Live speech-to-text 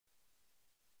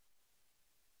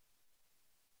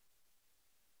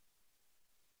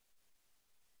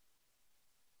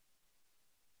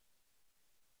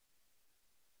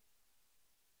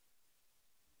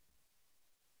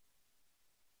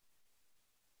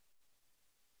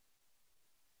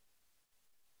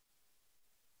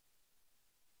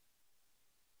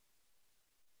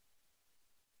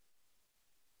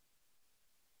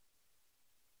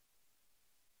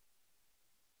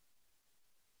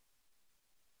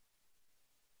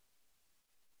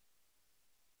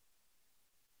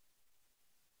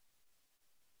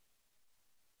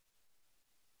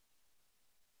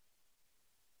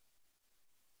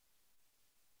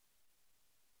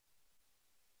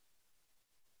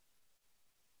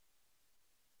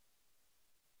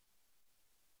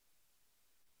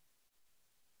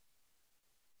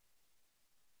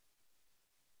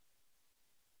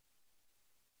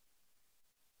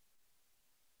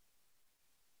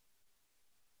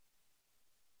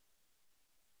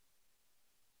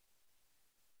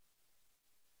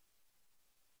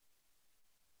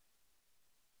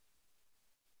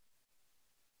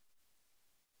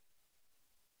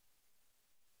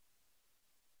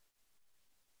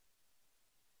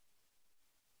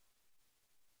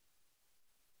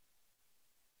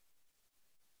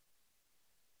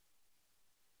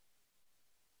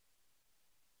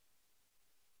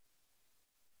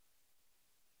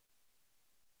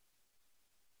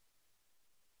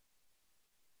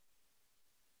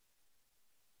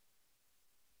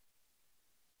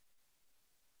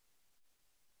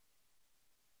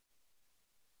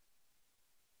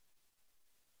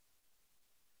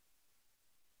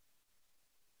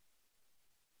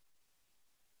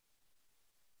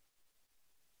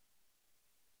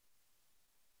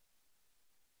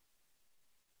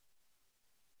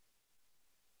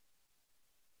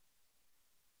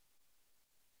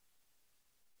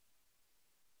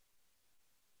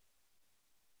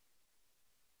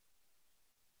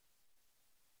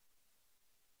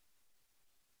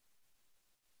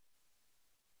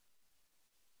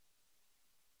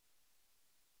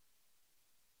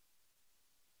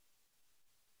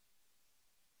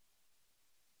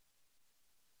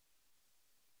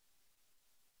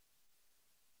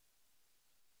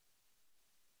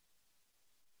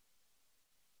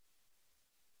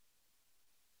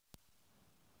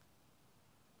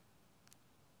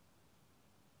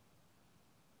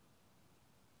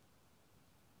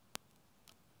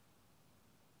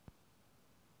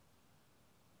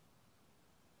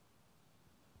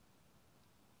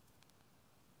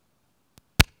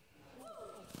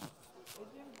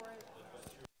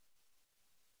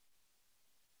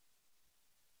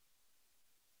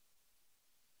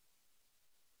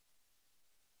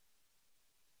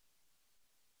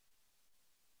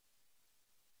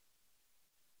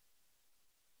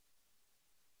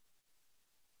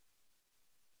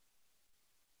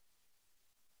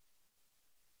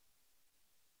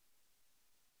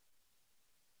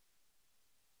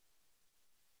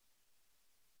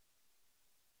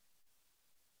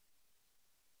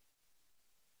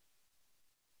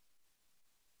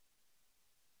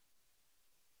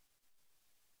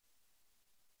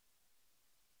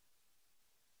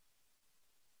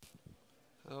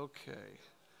Okay.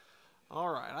 All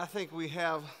right. I think we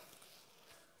have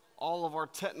all of our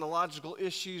technological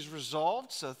issues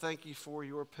resolved, so thank you for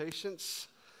your patience.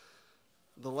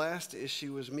 The last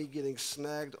issue was me getting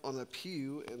snagged on a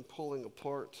pew and pulling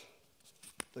apart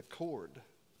the cord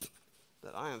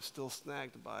that I am still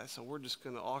snagged by, so we're just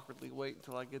going to awkwardly wait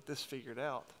until I get this figured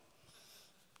out,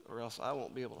 or else I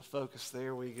won't be able to focus.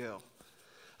 There we go.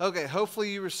 Okay,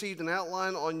 hopefully you received an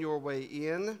outline on your way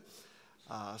in.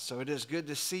 So it is good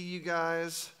to see you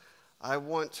guys. I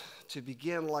want to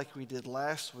begin like we did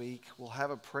last week. We'll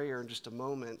have a prayer in just a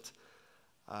moment.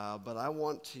 But I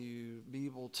want to be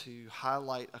able to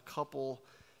highlight a couple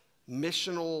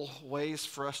missional ways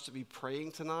for us to be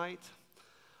praying tonight.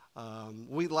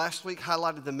 We last week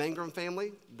highlighted the Mangrum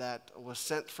family that was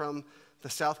sent from the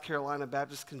South Carolina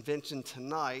Baptist Convention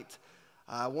tonight.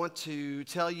 I want to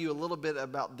tell you a little bit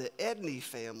about the Edney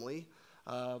family.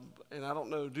 And I don't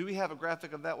know, do we have a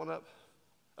graphic of that one up?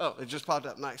 Oh, it just popped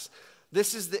up. Nice.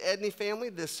 This is the Edney family.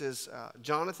 This is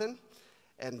Jonathan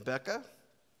and Becca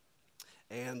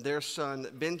and their son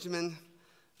Benjamin,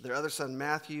 their other son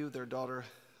Matthew, their daughter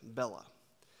Bella.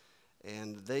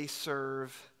 And they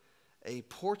serve a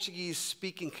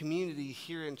Portuguese-speaking community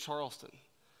here in Charleston.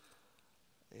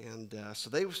 And so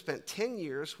they spent 10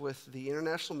 years with the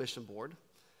International Mission Board.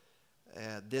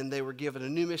 Then they were given a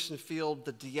new mission field,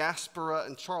 the diaspora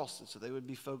in Charleston. So they would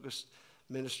be focused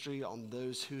ministry on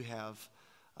those who have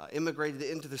immigrated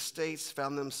into the States,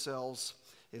 found themselves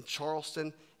in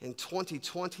Charleston. In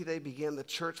 2020, they began the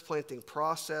church planting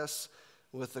process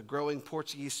with a growing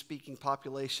Portuguese-speaking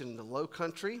population in the Low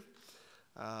Country.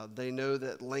 They know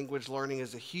that language learning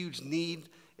is a huge need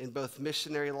in both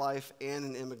missionary life and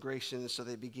in immigration, so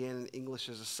they began an English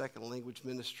as a second language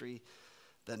ministry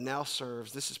that now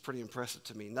serves, this is pretty impressive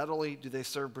to me, not only do they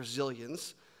serve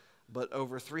Brazilians, but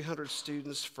over 300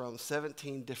 students from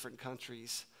 17 different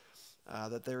countries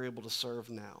that they're able to serve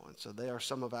now. And so they are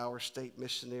some of our state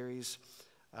missionaries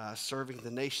serving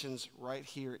the nations right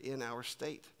here in our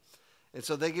state. And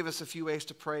so they give us a few ways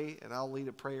to pray, and I'll lead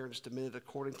a prayer in just a minute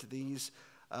according to these.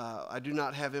 I do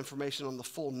not have information on the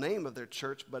full name of their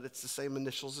church, but it's the same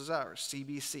initials as ours,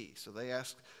 CBC. So they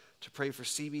ask to pray for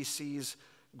CBC's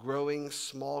growing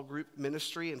small group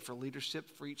ministry and for leadership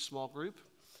for each small group.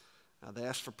 They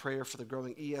ask for prayer for the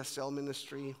growing ESL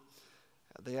ministry.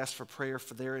 They ask for prayer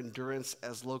for their endurance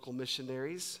as local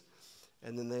missionaries.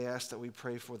 And then they ask that we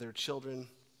pray for their children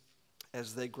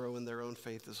as they grow in their own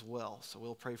faith as well. So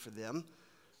we'll pray for them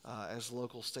as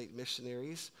local state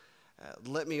missionaries.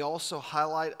 Let me also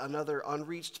highlight another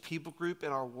unreached people group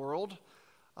in our world.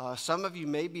 Some of you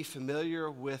may be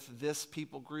familiar with this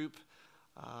people group.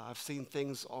 I've seen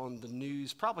things on the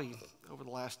news probably over the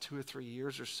last 2 or 3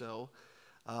 years or so.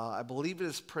 I believe it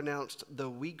is pronounced the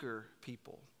Uyghur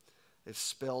people. It's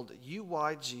spelled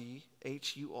Uyghur.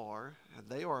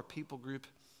 They are a people group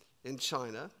in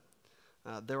China.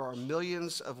 There are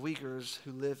millions of Uyghurs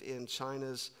who live in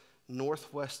China's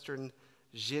northwestern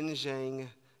Xinjiang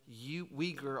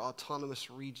Uyghur Autonomous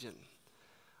Region.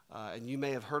 And you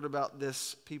may have heard about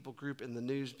this people group in the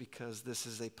news because this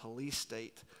is a police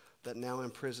state that now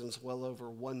imprisons well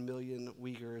over 1 million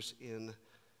Uyghurs in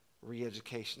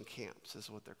re-education camps, is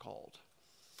what they're called.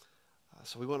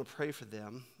 So we want to pray for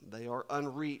them. They are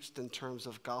unreached in terms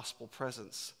of gospel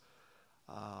presence.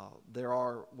 There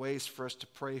are ways for us to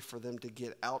pray for them to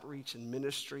get outreach and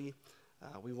ministry.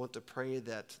 We want to pray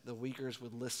that the Uyghurs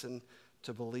would listen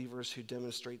to believers who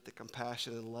demonstrate the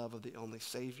compassion and love of the only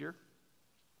Savior.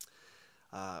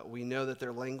 We know that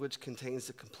their language contains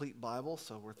the complete Bible,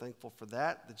 so we're thankful for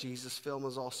that. The Jesus film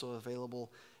is also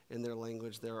available in their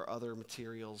language. There are other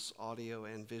materials, audio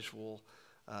and visual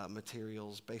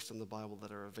materials based on the Bible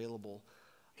that are available,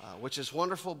 which is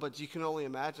wonderful, but you can only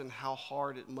imagine how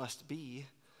hard it must be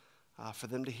for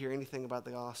them to hear anything about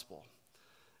the gospel.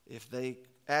 If they,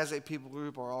 as a people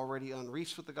group, are already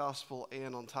unreached with the gospel,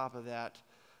 and on top of that,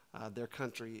 their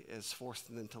country is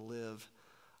forcing them to live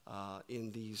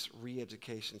in these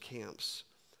re-education camps,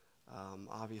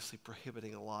 obviously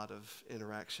prohibiting a lot of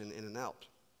interaction in and out.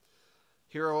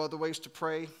 Here are other ways to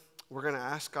pray. We're going to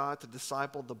ask God to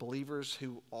disciple the believers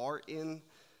who are in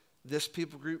this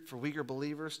people group for Uyghur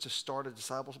believers to start a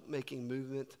disciple-making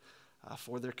movement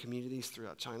for their communities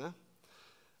throughout China.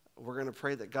 We're going to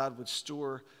pray that God would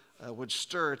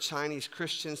stir Chinese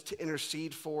Christians to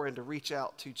intercede for and to reach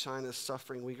out to China's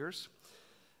suffering Uyghurs.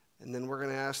 And then we're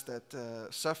going to ask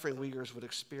that suffering Uyghurs would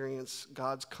experience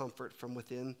God's comfort from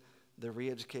within the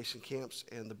re-education camps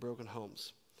and the broken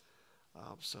homes.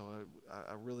 So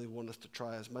I really want us to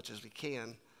try as much as we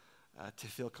can to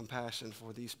feel compassion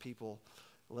for these people.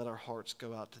 Let our hearts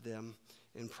go out to them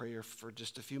in prayer for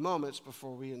just a few moments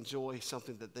before we enjoy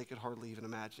something that they could hardly even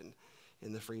imagine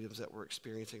in the freedoms that we're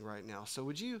experiencing right now. So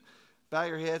would you bow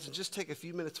your heads and just take a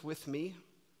few minutes with me,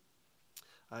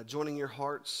 joining your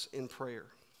hearts in prayer.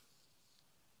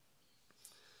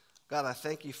 God, I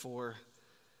thank you for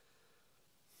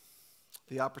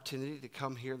the opportunity to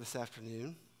come here this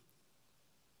afternoon.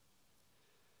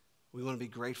 We want to be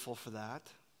grateful for that.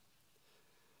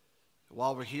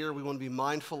 While we're here, we want to be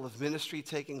mindful of ministry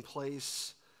taking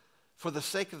place for the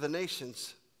sake of the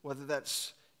nations, whether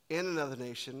that's in another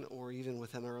nation or even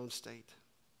within our own state.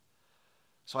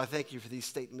 So I thank you for these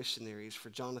state missionaries, for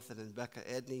Jonathan and Becca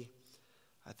Edney.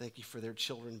 I thank you for their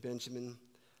children, Benjamin,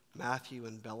 Matthew,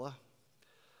 and Bella.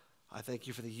 I thank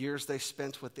you for the years they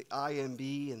spent with the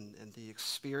IMB and the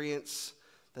experience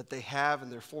that they have in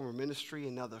their former ministry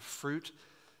and now the fruit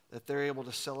that they're able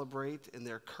to celebrate in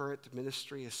their current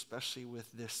ministry, especially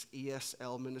with this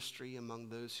ESL ministry among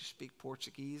those who speak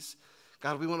Portuguese.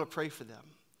 God, we want to pray for them.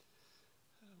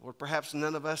 Or perhaps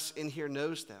none of us in here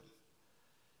knows them.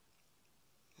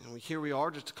 And here we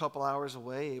are just a couple hours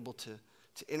away, able to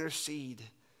intercede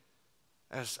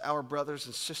as our brothers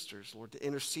and sisters, Lord, to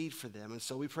intercede for them. And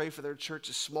so we pray for their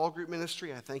church's small group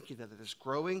ministry. I thank you that it is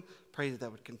growing. Pray that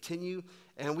that would continue.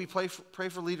 And we pray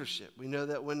for leadership. We know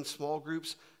that when small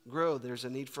groups grow, there's a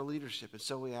need for leadership. And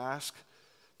so we ask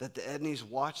that the Edneys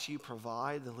watch you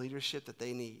provide the leadership that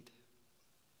they need.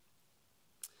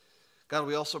 God,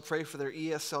 we also pray for their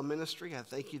ESL ministry. I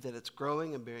thank you that it's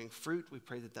growing and bearing fruit. We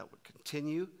pray that that would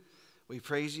continue. We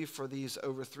praise you for these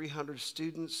over 300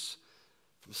 students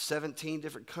from 17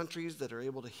 different countries that are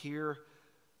able to hear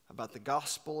about the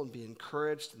gospel and be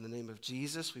encouraged in the name of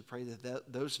Jesus. We pray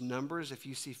that those numbers, if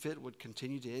you see fit, would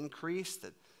continue to increase,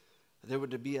 that there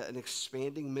would be an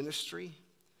expanding ministry.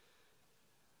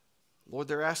 Lord,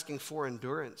 they're asking for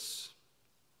endurance.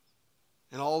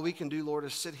 And all we can do, Lord,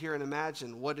 is sit here and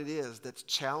imagine what it is that's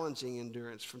challenging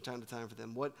endurance from time to time for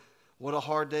them, what a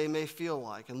hard day may feel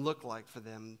like and look like for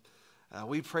them.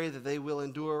 We pray that they will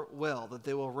endure well, that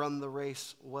they will run the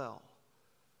race well,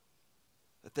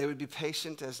 that they would be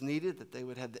patient as needed, that they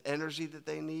would have the energy that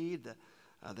they need,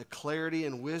 the clarity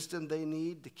and wisdom they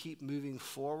need to keep moving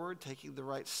forward, taking the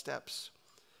right steps.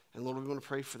 And Lord, we want to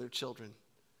pray for their children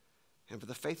and for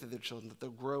the faith of their children, that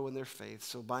they'll grow in their faith.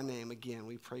 So by name, again,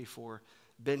 we pray for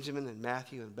Benjamin and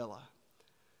Matthew and Bella,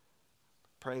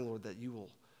 praying, Lord, that you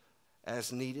will,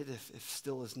 as needed, if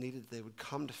still as needed, they would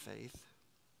come to faith,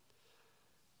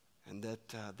 and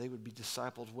that they would be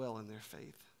discipled well in their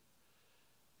faith.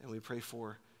 And we pray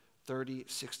for 30,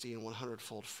 60, and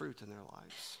 100-fold fruit in their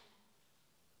lives.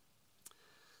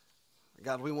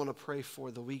 God, we want to pray for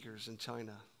the Uyghurs in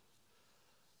China.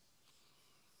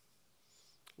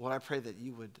 Lord, I pray that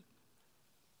you would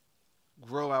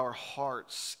grow our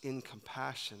hearts in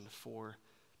compassion for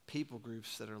people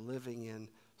groups that are living in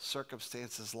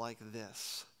circumstances like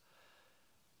this.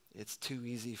 It's too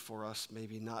easy for us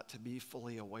maybe not to be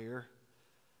fully aware.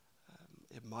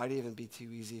 It might even be too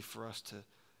easy for us to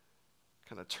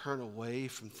kind of turn away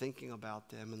from thinking about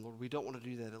them. And Lord, we don't want to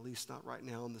do that, at least not right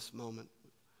now in this moment.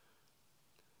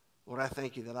 Lord, I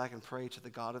thank you that I can pray to the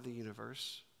God of the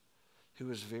universe, who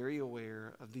is very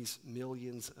aware of these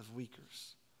millions of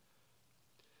Uyghurs,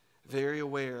 very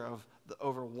aware of the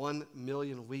over 1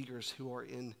 million Uyghurs who are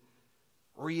in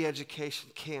re-education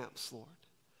camps, Lord.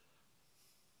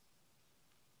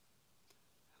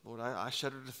 Lord, I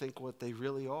shudder to think what they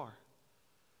really are.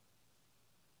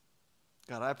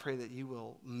 God, I pray that you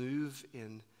will move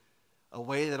in a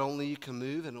way that only you can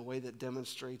move, in a way that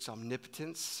demonstrates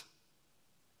omnipotence,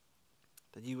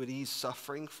 that you would ease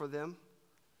suffering for them,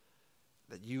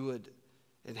 that you would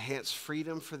enhance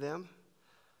freedom for them.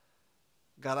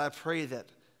 God, I pray that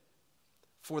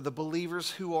for the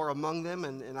believers who are among them,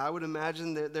 and I would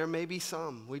imagine that there may be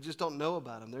some, we just don't know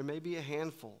about them, there may be a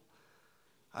handful.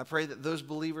 I pray that those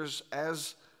believers,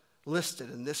 as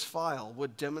listed in this file,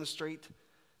 would demonstrate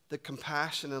the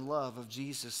compassion and love of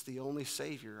Jesus, the only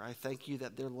Savior. I thank you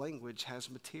that their language has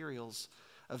materials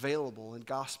available in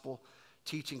gospel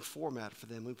teaching format for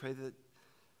them. We pray that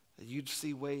you'd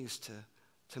see ways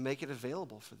to make it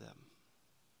available for them,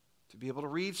 to be able to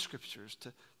read scriptures,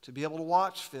 to be able to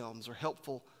watch films or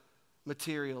helpful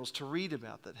materials to read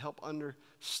about that help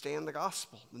understand the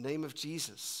gospel, the name of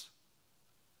Jesus.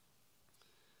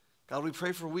 God, we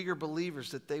pray for Uyghur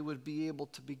believers that they would be able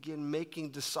to begin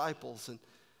making disciples, and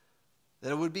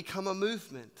that it would become a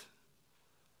movement.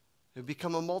 It would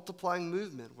become a multiplying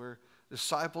movement where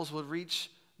disciples would reach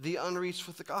the unreached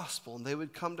with the gospel, and they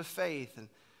would come to faith and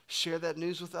share that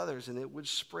news with others, and it would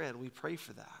spread. We pray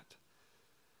for that.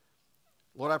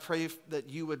 Lord, I pray that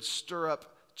you would stir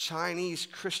up Chinese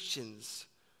Christians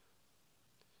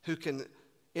who can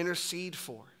intercede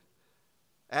for,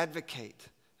 advocate,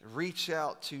 reach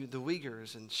out to the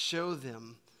Uyghurs and show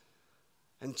them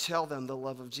and tell them the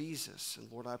love of Jesus.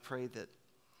 And Lord, I pray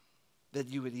that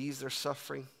you would ease their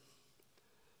suffering,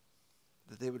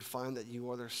 that they would find that you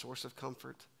are their source of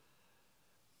comfort.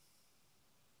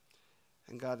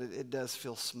 And God, it does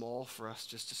feel small for us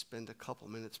just to spend a couple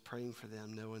minutes praying for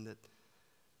them, knowing that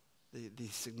the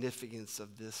significance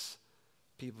of this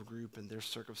people group and their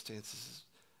circumstances is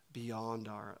beyond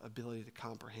our ability to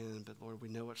comprehend. But Lord, we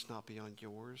know it's not beyond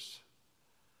yours.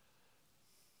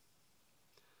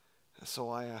 And so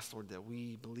I ask, Lord, that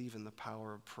we believe in the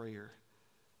power of prayer.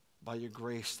 By your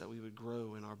grace, that we would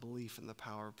grow in our belief in the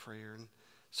power of prayer. And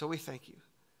so we thank you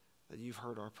that you've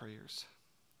heard our prayers.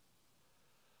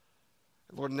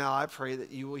 Lord, now I pray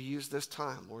that you will use this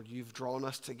time. Lord, you've drawn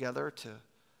us together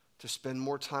to spend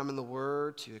more time in the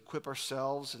Word, to equip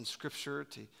ourselves in Scripture,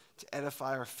 to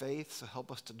edify our faith. So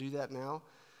help us to do that now.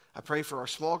 I pray for our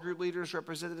small group leaders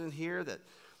represented in here, that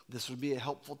this would be a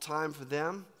helpful time for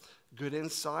them. Good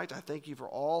insight. I thank you for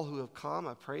all who have come.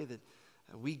 I pray that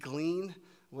we glean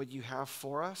what you have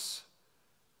for us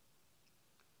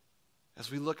as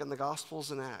we look in the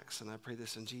Gospels and Acts. And I pray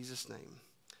this in Jesus' name.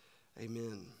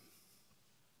 Amen.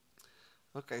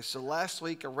 Okay, so last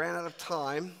week I ran out of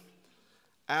time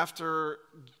after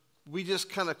we just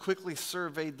kind of quickly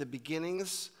surveyed the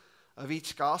beginnings of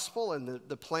each gospel, and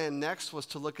the plan next was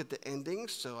to look at the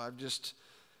endings. So I've just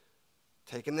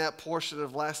taken that portion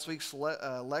of last week's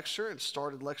lecture and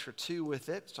started lecture 2 with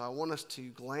it. So I want us to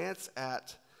glance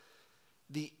at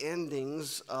the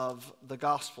endings of the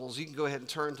gospels. You can go ahead and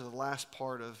turn to the last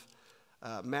part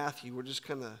of Matthew. We're just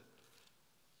going to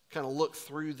kind of look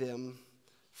through them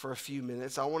for a few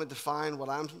minutes. I want to define what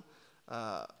I'm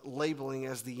labeling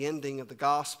as the ending of the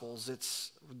Gospels.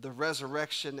 It's the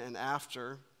resurrection and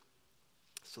after.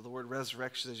 So the word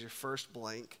resurrection is your first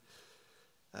blank,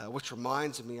 which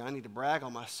reminds me I need to brag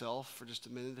on myself for just a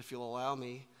minute if you'll allow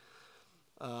me.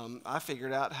 I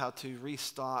figured out how to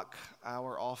restock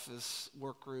our office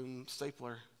workroom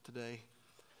stapler today.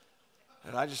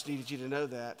 And I just needed you to know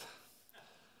that.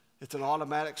 It's an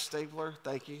automatic stapler.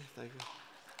 Thank you.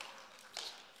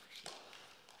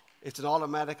 It's an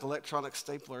automatic electronic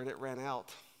stapler, and it ran out.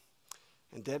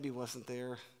 And Debbie wasn't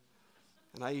there.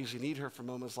 And I usually need her for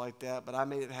moments like that, but I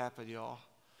made it happen, y'all.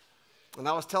 And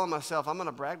I was telling myself, I'm going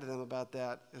to brag to them about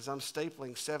that as I'm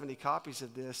stapling 70 copies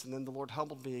of this. And then the Lord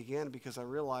humbled me again because I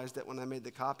realized that when I made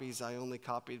the copies, I only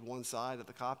copied one side of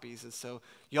the copies. And so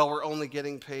y'all were only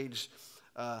getting page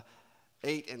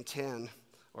 8 and 10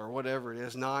 or whatever it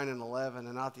is, 9 and 11,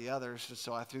 and not the others. And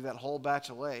so I threw that whole batch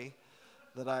away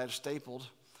that I had stapled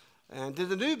and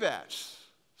did a new batch.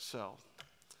 So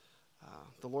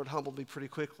the Lord humbled me pretty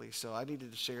quickly, so I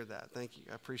needed to share that. Thank you.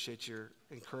 I appreciate your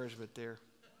encouragement there.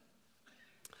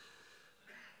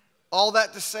 All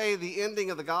that to say, the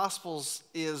ending of the Gospels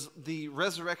is the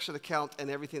resurrection account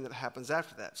and everything that happens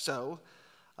after that. So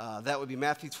that would be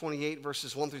Matthew 28,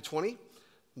 verses 1 through 20,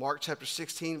 Mark chapter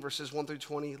 16, verses 1 through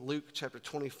 20, Luke chapter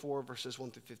 24, verses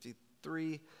 1 through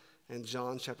 53, and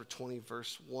John chapter 20,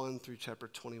 verse 1 through chapter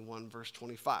 21, verse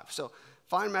 25. So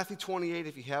find Matthew 28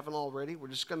 if you haven't already. We're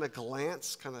just going to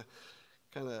glance, kind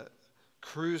of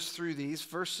cruise through these.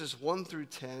 Verses 1 through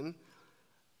 10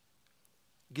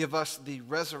 give us the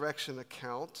resurrection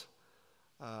account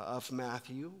of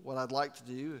Matthew. What I'd like to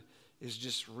do is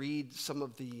just read some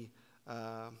of the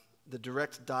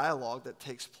direct dialogue that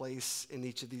takes place in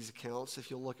each of these accounts. If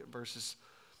you'll look at verses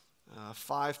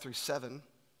 5 through 7,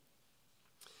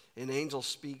 an angel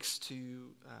speaks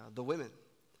to the women.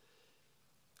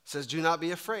 It says, "Do not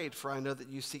be afraid, for I know that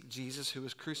you seek Jesus who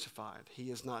was crucified.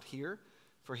 He is not here,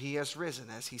 for he has risen,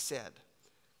 as he said.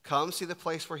 Come, see the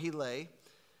place where he lay.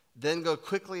 Then go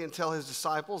quickly and tell his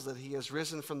disciples that he has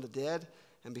risen from the dead,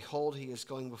 and behold, he is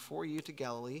going before you to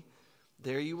Galilee.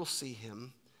 There you will see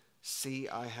him. See,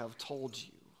 I have told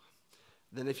you."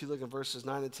 Then if you look at verses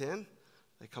 9 and 10,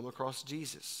 they come across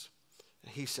Jesus.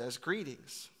 And he says,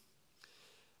 "Greetings."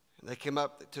 And they came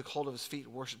up, they took hold of his feet,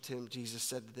 and worshipped him. Jesus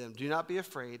said to them, "Do not be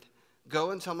afraid. Go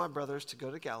and tell my brothers to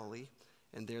go to Galilee,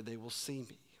 and there they will see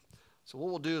me." So what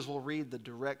we'll do is we'll read the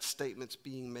direct statements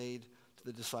being made to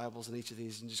the disciples in each of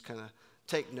these and just kind of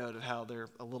take note of how they're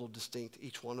a little distinct,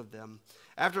 each one of them.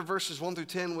 After verses 1 through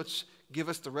 10, which give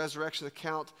us the resurrection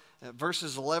account,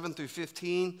 verses 11 through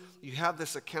 15, you have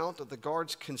this account of the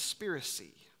guards'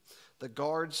 conspiracy. The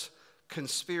guards'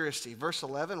 conspiracy. Verse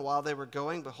 11, while they were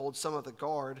going, behold, some of the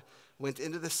guard went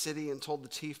into the city and told the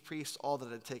chief priests all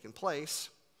that had taken place.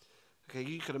 Okay,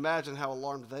 you can imagine how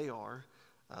alarmed they are.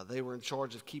 They were in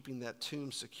charge of keeping that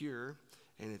tomb secure.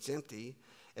 and it's empty.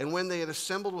 And when they had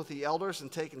assembled with the elders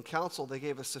and taken counsel, they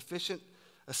gave a sufficient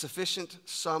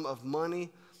sum of money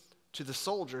to the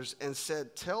soldiers and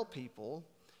said, "Tell people,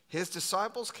 his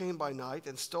disciples came by night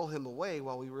and stole him away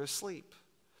while we were asleep.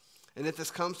 And if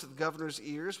this comes to the governor's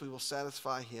ears, we will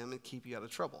satisfy him and keep you out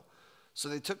of trouble." So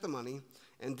they took the money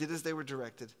and did as they were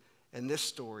directed. And this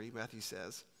story, Matthew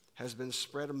says, has been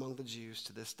spread among the Jews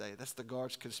to this day. That's the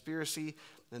guards' conspiracy.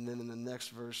 And then in the next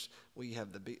verse, we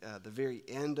have the very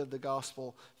end of the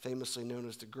gospel, famously known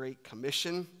as the Great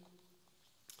Commission.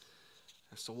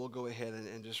 So we'll go ahead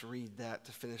and just read that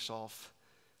to finish off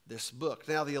this book.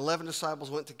 Now the 11 disciples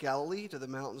went to Galilee, to the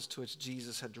mountains to which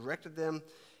Jesus had directed them.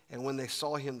 And when they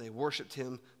saw him, they worshipped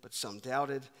him, but some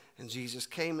doubted. And Jesus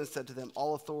came and said to them,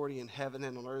 "All authority in heaven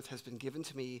and on earth has been given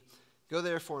to me. Go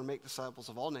therefore and make disciples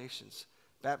of all nations,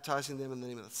 baptizing them in the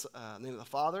name of the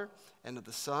Father and of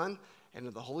the Son and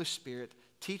of the Holy Spirit,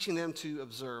 teaching them to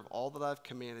observe all that I've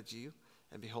commanded you.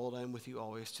 And behold, I am with you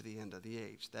always to the end of the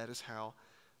age." That is how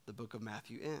the book of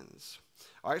Matthew ends.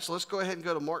 All right, so let's go ahead and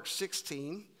go to Mark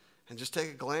 16 and just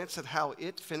take a glance at how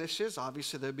it finishes.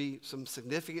 Obviously, there'll be some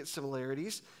significant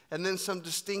similarities and then some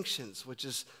distinctions, which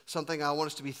is something I want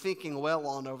us to be thinking well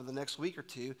on over the next week or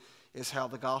two, is how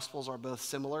the Gospels are both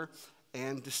similar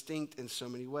and distinct in so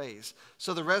many ways.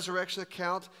 So the resurrection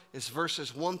account is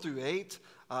verses 1 through 8.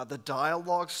 The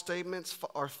dialogue statements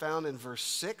are found in verse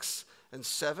 6 and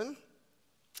 7.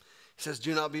 It says,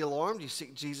 "Do not be alarmed. You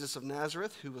seek Jesus of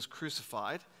Nazareth, who was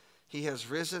crucified. He has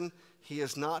risen. He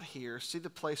is not here. See the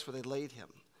place where they laid him.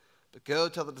 But go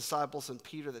tell the disciples and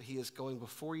Peter that he is going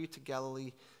before you to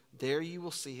Galilee. There you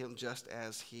will see him just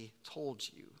as he told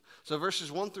you." So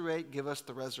verses 1 through 8 give us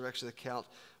the resurrection account.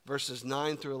 Verses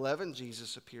 9 through 11,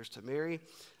 Jesus appears to Mary.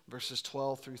 Verses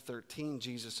 12 through 13,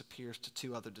 Jesus appears to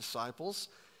two other disciples.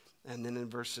 And then in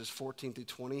verses 14 through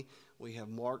 20, we have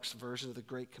Mark's version of the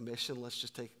Great Commission. Let's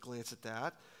just take a glance at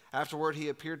that. Afterward, he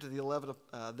appeared to the 11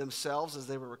 themselves as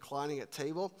they were reclining at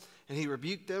table, and he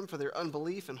rebuked them for their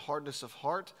unbelief and hardness of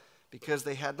heart, because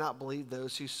they had not believed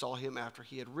those who saw him after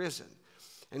he had risen.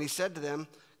 And he said to them,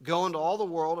 "Go into all the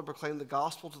world and proclaim the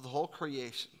gospel to the whole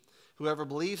creation. Whoever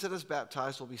believes and is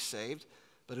baptized will be saved,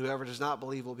 but whoever does not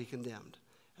believe will be condemned.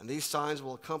 And these signs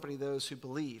will accompany those who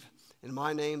believe. In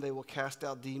my name they will cast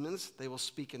out demons, they will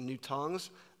speak in new tongues,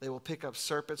 they will pick up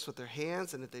serpents with their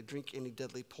hands, and if they drink any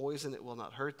deadly poison, it will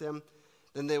not hurt them.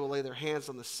 Then they will lay their hands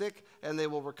on the sick, and they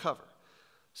will recover."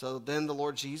 So then the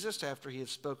Lord Jesus, after he had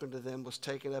spoken to them, was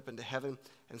taken up into heaven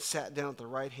and sat down at the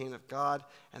right hand of God,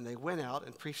 and they went out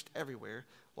and preached everywhere,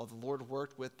 while the Lord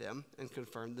worked with them and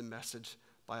confirmed the message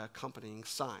by accompanying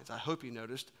signs. I hope you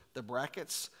noticed the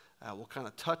brackets. We'll kind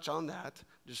of touch on that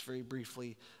just very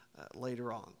briefly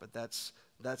later on. But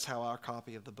that's how our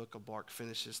copy of the book of Mark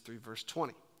finishes through verse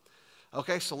 20.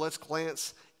 Okay, so let's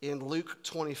glance in Luke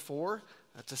 24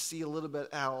 to see a little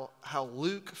bit how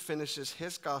Luke finishes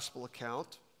his gospel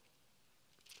account.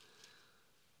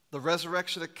 The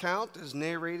resurrection account is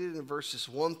narrated in verses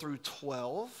 1 through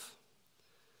 12.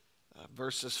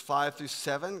 Verses 5 through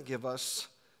 7 give us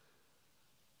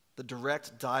the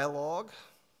direct dialogue.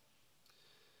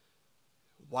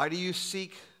 "Why do you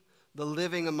seek the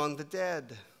living among the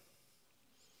dead?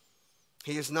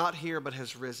 He is not here, but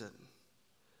has risen."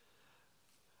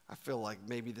 I feel like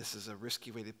maybe this is a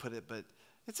risky way to put it, but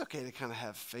it's okay to kind of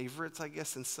have favorites, I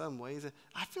guess, in some ways.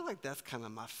 I feel like that's kind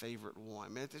of my favorite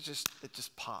one. Man, it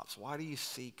just pops. Why do you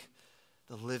seek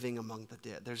the living among the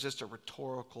dead? There's just a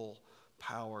rhetorical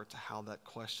power to how that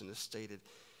question is stated.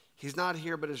 He's not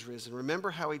here, but is risen.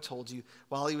 Remember how he told you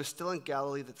while he was still in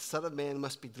Galilee that the Son of Man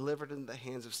must be delivered into the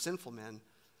hands of sinful men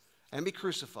and be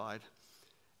crucified,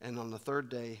 and on the third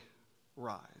day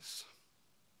rise.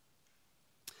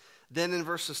 Then in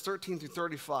verses 13 through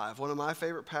 35, one of my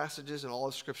favorite passages in all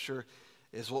of Scripture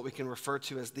is what we can refer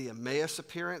to as the Emmaus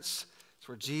appearance. It's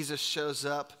where Jesus shows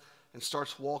up and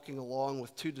starts walking along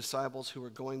with two disciples who are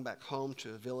going back home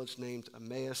to a village named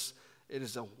Emmaus. It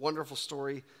is a wonderful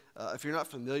story. If you're not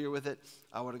familiar with it,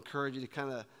 I would encourage you to kind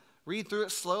of read through it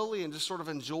slowly and just sort of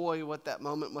enjoy what that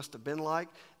moment must have been like.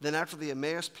 Then after the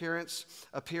Emmaus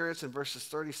appearance in verses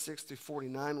 36 through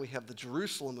 49, we have the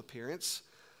Jerusalem appearance.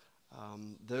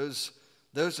 Those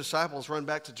disciples run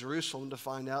back to Jerusalem to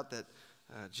find out that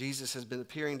Jesus has been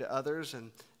appearing to others,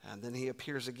 and then he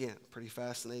appears again. Pretty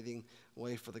fascinating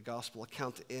way for the gospel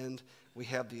account to end. We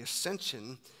have the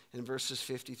ascension in verses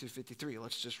 50 through 53.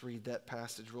 Let's just read that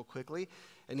passage real quickly.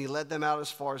 "And he led them out as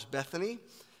far as Bethany,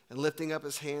 and lifting up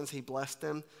his hands, he blessed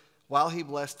them. While he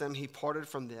blessed them, he parted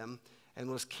from them and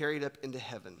was carried up into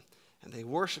heaven. And they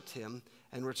worshiped him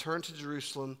and returned to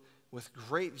Jerusalem with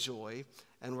great joy,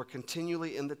 and were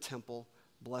continually in the temple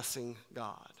blessing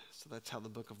God. So that's how the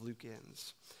book of Luke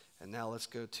ends. And now let's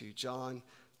go to John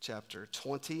chapter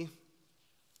 20.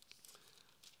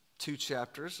 2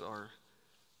 chapters are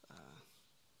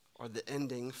the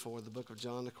ending for the book of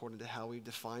John according to how we've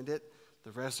defined it.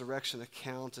 The resurrection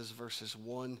account is verses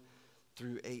 1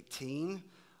 through 18.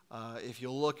 If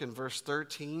you'll look in verse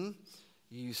 13,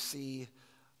 you see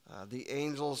the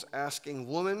angels asking,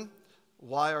 "Woman,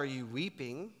 why are you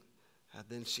weeping?" And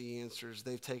then she answers,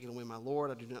 "They've taken away my Lord.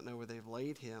 I do not know where they've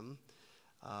laid him."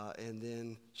 And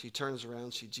then she turns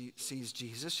around. She sees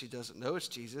Jesus. She doesn't know it's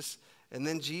Jesus. And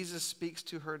then Jesus speaks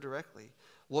to her directly.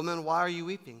 "Woman, why are you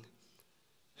weeping?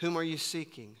 Whom are you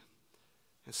seeking?"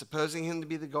 And supposing him to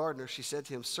be the gardener, she said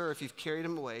to him, "Sir, if you've carried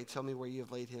him away, tell me where you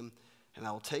have laid him, and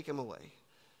I will take him away."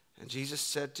 And Jesus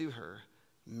said to her,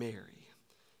 "Mary."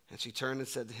 And she turned and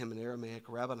said to him in Aramaic,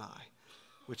 "Rabboni,"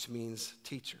 which means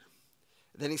teacher.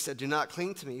 Then he said, "Do not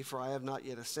cling to me, for I have not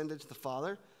yet ascended to the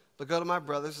Father, but go to my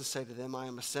brothers and say to them, I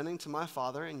am ascending to my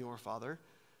Father and your Father,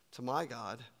 to my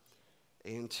God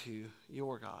and to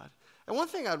your God." And one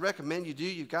thing I'd recommend you do,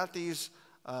 you've got these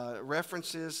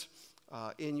references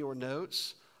in your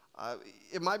notes.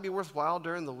 It might be worthwhile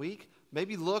during the week,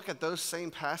 maybe look at those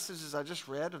same passages I just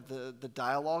read of the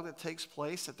dialogue that takes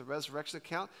place at the resurrection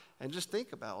account and just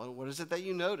think about it. What is it that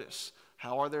you notice?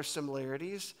 How are there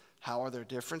similarities? How are there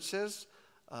differences?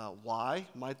 Why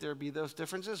might there be those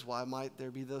differences? Why might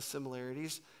there be those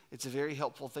similarities? It's a very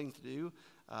helpful thing to do.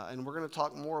 And we're going to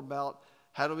talk more about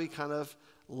how do we kind of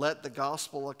let the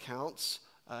gospel accounts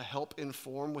help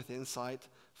inform with insight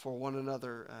for one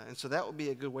another. And so that would be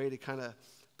a good way to kind of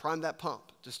prime that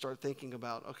pump, to start thinking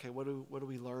about, okay, what do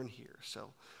we learn here?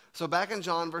 So back in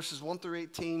John, verses 1 through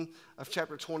 18 of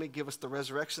chapter 20 give us the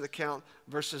resurrection account.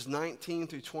 Verses 19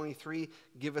 through 23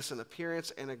 give us an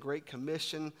appearance and a great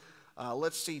commission.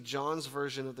 Let's see John's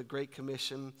version of the Great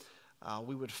Commission.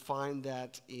 We would find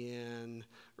that in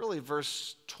really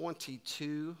verse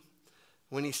 22.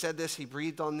 When he said this, he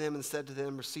breathed on them and said to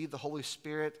them, "Receive the Holy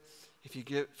Spirit. If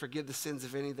you forgive the sins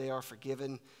of any, they are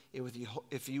forgiven.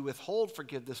 If you withhold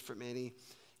forgiveness from any,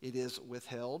 it is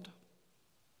withheld."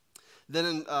 Then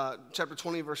in chapter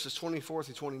 20, verses 24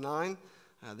 through 29,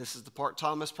 this is the part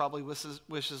Thomas probably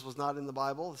wishes was not in the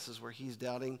Bible. This is where he's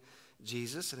doubting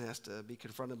Jesus and has to be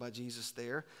confronted by Jesus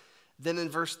there. Then in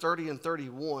verse 30 and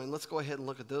 31, let's go ahead and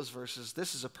look at those verses.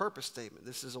 This is a purpose statement.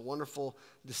 This is a wonderful,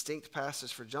 distinct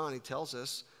passage for John. He tells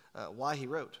us why he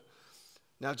wrote.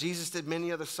 "Now Jesus did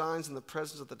many other signs in the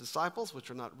presence of the disciples, which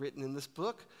are not written in this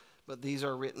book, but these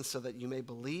are written so that you may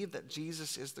believe that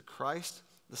Jesus is the Christ,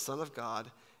 the Son of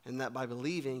God, and that by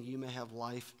believing you may have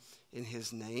life in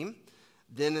his name."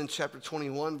 Then in chapter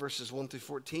 21, verses 1 through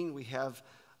 14, we have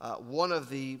one of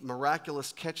the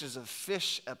miraculous catches of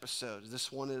fish episodes.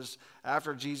 This one is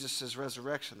after Jesus'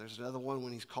 resurrection. There's another one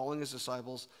when he's calling his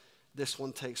disciples. This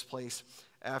one takes place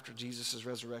after Jesus'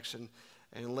 resurrection.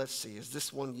 And let's see, is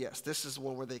this one? Yes, this is the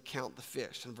one where they count the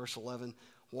fish. In verse 11,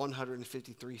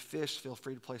 153 fish. Feel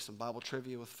free to play some Bible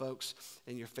trivia with folks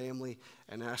in your family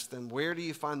and ask them, where do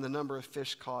you find the number of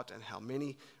fish caught and how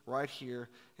many? Right here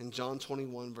in John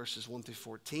 21, verses 1 through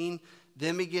 14.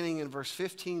 Then beginning in verse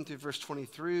 15 through verse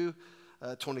 23,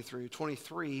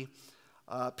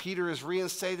 Peter is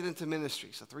reinstated into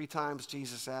ministry. So 3 times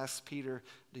Jesus asks Peter,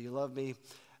 "Do you love me?"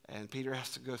 And Peter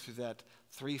has to go through that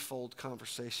threefold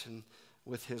conversation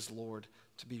with his Lord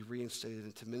to be reinstated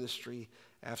into ministry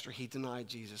after he denied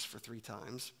Jesus for 3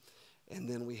 times. And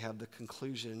then we have the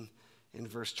conclusion in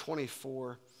verse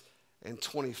 24 and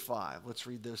 25. Let's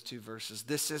read those 2 verses.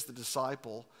 "This is the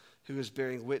disciple who is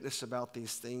bearing witness about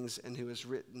these things and who has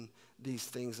written these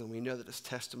things, and we know that his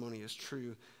testimony is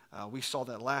true." We saw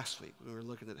that last week when we were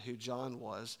looking at who John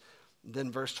was.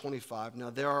 Then verse 25, "Now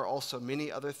there are also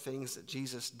many other things that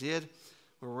Jesus did,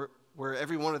 were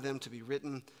every one of them to be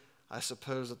written, I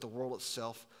suppose that the world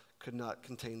itself could not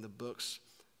contain the books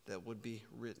that would be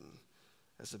written."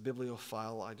 As a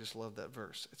bibliophile, I just love that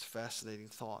verse. It's a fascinating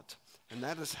thought. And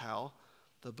that is how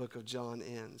the book of John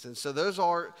ends. And so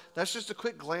that's just a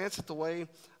quick glance at the way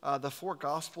the 4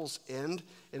 Gospels end.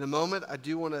 In a moment, I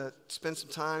do want to spend some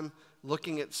time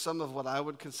looking at some of what I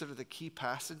would consider the key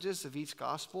passages of each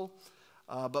Gospel.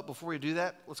 But before we do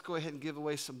that, let's go ahead and give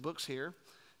away some books here.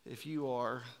 If you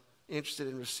are interested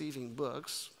in receiving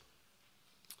books.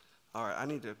 All right, I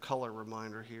need a color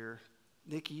reminder here.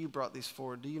 Nikki, you brought these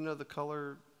forward. Do you know the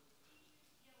color?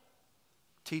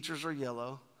 Teachers are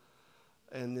yellow,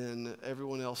 and then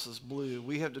everyone else is blue.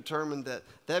 We have determined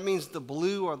that means the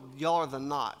blue y'all are the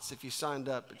knots. If you signed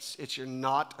up, it's you're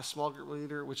not a small group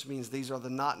leader, which means these are the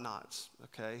not knots,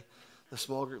 okay? The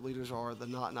small group leaders are the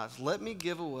not knots. Let me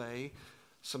give away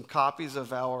some copies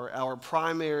of our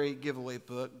primary giveaway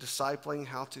book, Discipling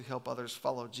How to Help Others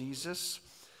Follow Jesus.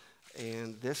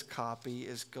 And this copy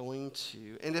is going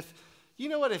to, and if, you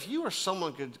know what, if you or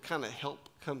someone could kind of help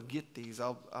come get these,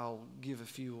 I'll give a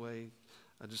few away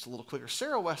just a little quicker.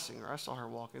 Sarah Wessinger, I saw her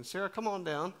walk in. Sarah, come on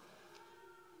down.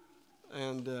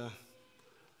 And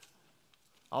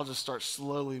I'll just start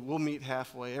slowly. We'll meet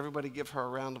halfway. Everybody give her a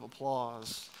round of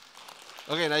applause.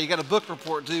 Okay, now you got a book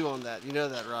report due on that. You know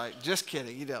that, right? Just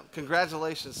kidding. You don't.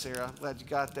 Congratulations, Sarah. Glad you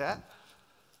got that.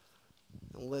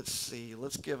 And let's see.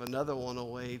 Let's give another one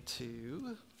away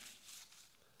to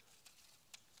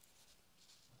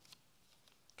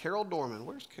Carol Dorman.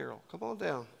 Where's Carol? Come on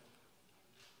down.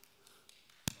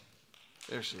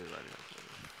 There she is right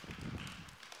here.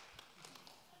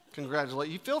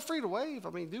 Congratulations. You feel free to wave. I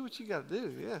mean, do what you got to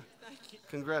do. Yeah. Thank you.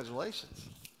 Congratulations.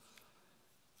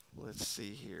 Let's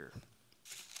see here.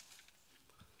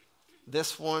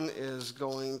 This one is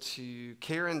going to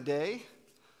Karen Day,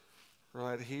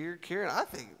 right here. Karen, I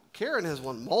think Karen has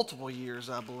won multiple years,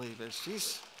 I believe. And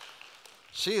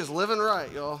she is living right,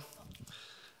 y'all.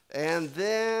 And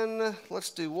then let's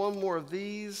do one more of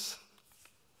these.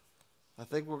 I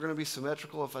think we're going to be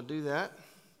symmetrical if I do that.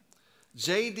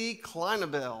 J.D.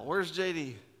 Kleinabell. Where's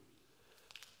J.D.?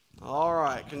 All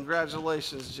right.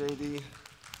 Congratulations, J.D.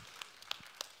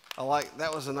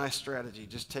 That was a nice strategy.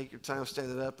 Just take your time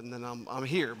standing up, and then I'm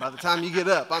here. By the time you get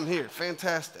up, I'm here.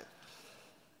 Fantastic.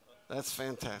 That's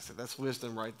fantastic. That's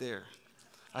wisdom right there.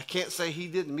 I can't say he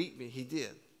didn't meet me. He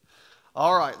did.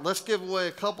 All right. Let's give away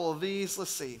a couple of these. Let's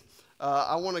see.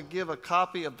 I want to give a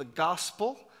copy of the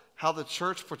Gospel, How the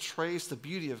Church Portrays the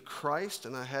Beauty of Christ.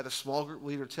 And I had a small group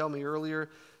leader tell me earlier,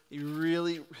 he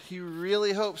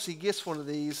really hopes he gets one of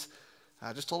these.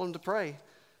 I just told him to pray.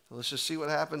 So let's just see what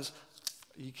happens.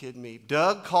 Are you kidding me?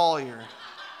 Doug Collier.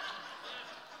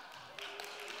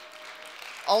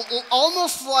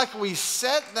 Almost like we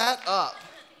set that up.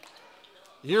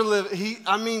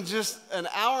 Just an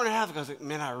hour and a half ago, I was like,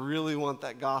 man, I really want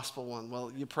that gospel one.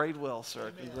 Well, you prayed well,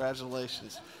 sir. Amen.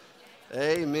 Congratulations.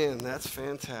 Amen. That's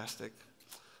fantastic.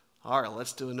 All right,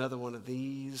 let's do another one of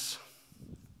these.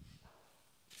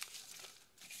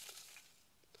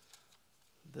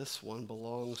 This one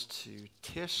belongs to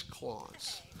Tish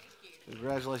Clance.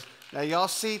 Congratulations. Now, y'all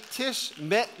see, Tish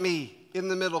met me in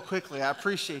the middle quickly. I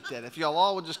appreciate that. If y'all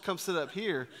all would just come sit up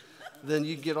here, then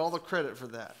you get all the credit for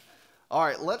that. All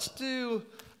right, let's give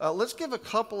a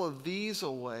couple of these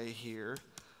away here.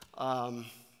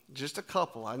 Just a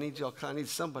couple. I need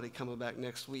somebody coming back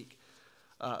next week.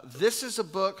 This is a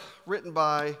book written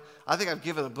by, I think I've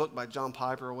given a book by John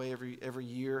Piper away every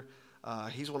year.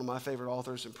 He's one of my favorite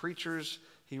authors and preachers.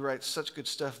 He writes such good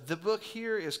stuff. The book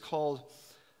here is called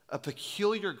A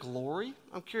Peculiar Glory.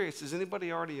 I'm curious, is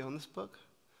anybody already on this book?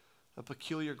 A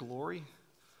Peculiar Glory?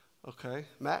 Okay.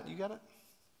 Matt, you got it?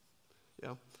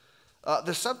 Yeah.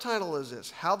 The subtitle is this: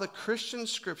 How the Christian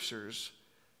Scriptures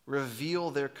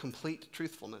Reveal Their Complete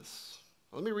Truthfulness.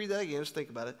 Let me read that again. Just think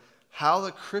about it. How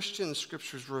the Christian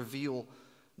Scriptures Reveal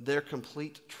Their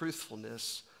Complete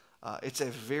Truthfulness. It's a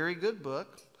very good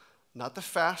book. Not the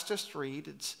fastest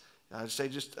read. I'd say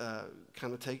just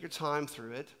kind of take your time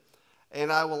through it. And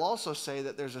I will also say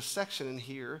that there's a section in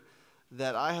here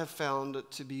that I have found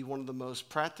to be one of the most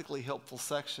practically helpful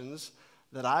sections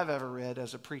that I've ever read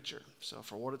as a preacher. So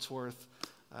for what it's worth,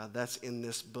 that's in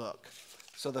this book.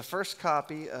 So the first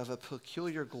copy of A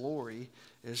Peculiar Glory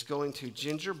is going to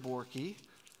Ginger Borkey.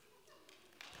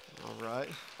 All right.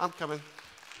 I'm coming.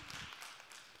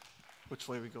 Which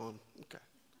way are we going? Okay.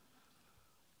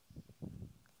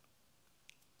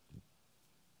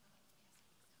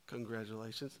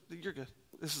 Congratulations. You're good.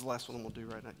 This is the last one I'm going to do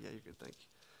right now. Yeah, you're good. Thank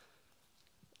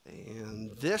you.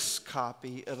 And this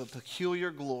copy of A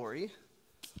Peculiar Glory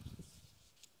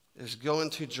is going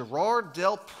to Gerard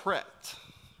Del Pret,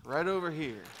 right over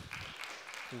here.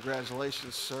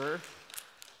 Congratulations, sir.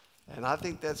 And I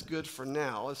think that's good for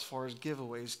now as far as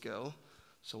giveaways go.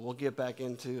 So we'll get back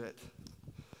into it.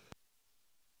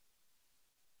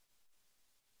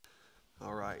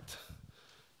 All right.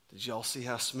 Did y'all see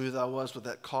how smooth I was with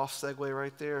that cough segue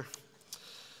right there?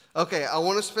 Okay, I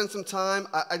want to spend some time.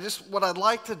 What I'd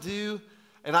like to do,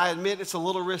 and I admit it's a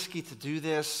little risky to do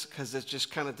this because it just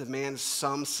kind of demands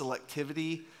some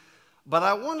selectivity, but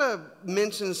I want to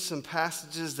mention some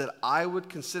passages that I would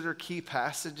consider key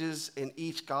passages in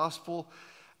each gospel.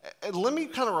 And let me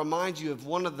kind of remind you of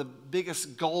one of the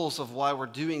biggest goals of why we're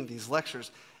doing these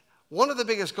lectures. One of the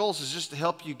biggest goals is just to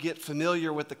help you get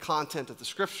familiar with the content of the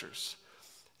scriptures.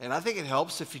 And I think it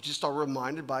helps if you just are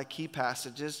reminded by key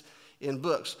passages in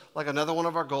books. Like another one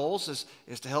of our goals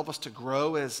is to help us to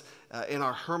grow as in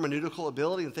our hermeneutical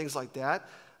ability and things like that.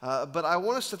 But I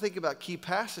want us to think about key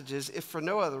passages, if for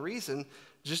no other reason,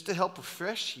 just to help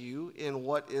refresh you in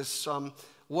what is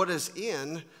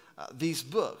in these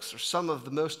books, or some of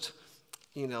the most,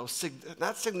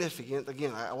 not significant.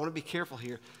 Again, I want to be careful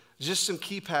here. Just some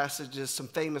key passages, some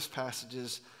famous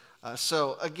passages.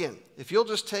 So again, if you'll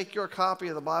just take your copy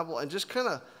of the Bible and just kind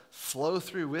of flow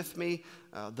through with me.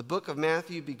 The book of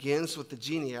Matthew begins with the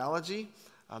genealogy.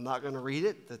 I'm not going to read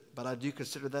it, but I do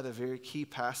consider that a very key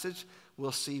passage.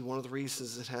 We'll see one of the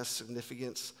reasons it has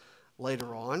significance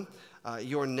later on.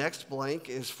 Your next blank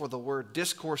is for the word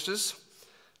discourses.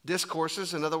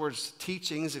 Discourses, in other words,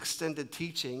 teachings, extended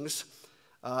teachings.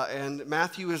 And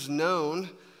Matthew is known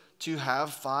to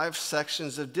have 5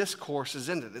 sections of discourses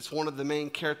in it. It's one of the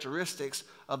main characteristics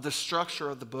of the structure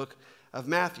of the book of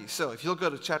Matthew. So if you'll go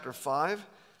to chapter 5,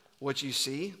 what you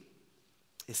see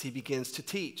is he begins to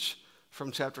teach.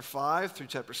 From chapter 5 through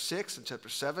chapter 6 and chapter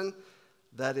 7,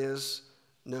 that is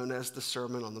known as the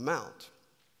Sermon on the Mount.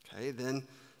 Okay, then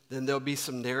there'll be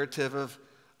some narrative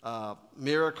of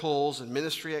miracles and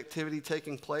ministry activity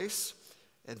taking place.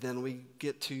 And then we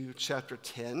get to chapter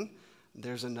 10.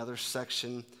 There's another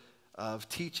section of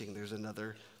teaching. There's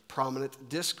another prominent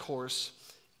discourse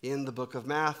in the book of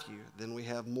Matthew. Then we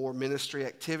have more ministry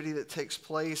activity that takes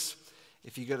place.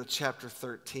 If you go to chapter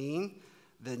 13,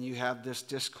 then you have this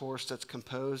discourse that's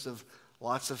composed of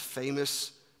lots of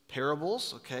famous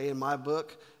parables. Okay, in my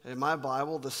book, in my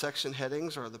Bible, the section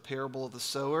headings are the parable of the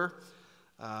sower,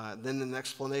 then an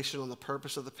explanation on the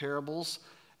purpose of the parables,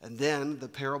 and then the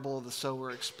parable of the sower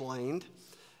explained.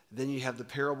 Then you have the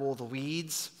parable of the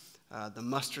weeds, the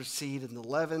mustard seed and the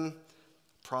leaven,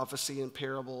 prophecy and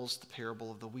parables, the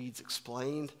parable of the weeds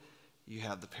explained. You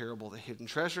have the parable of the hidden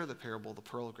treasure, the parable of the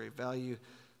pearl of great value,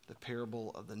 the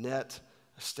parable of the net,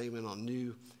 a statement on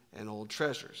new and old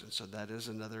treasures. And so that is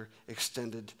another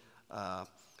extended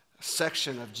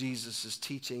section of Jesus'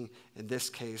 teaching, in this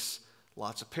case,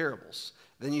 lots of parables.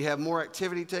 Then you have more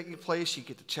activity taking place. You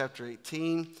get to chapter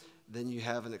 18. Then you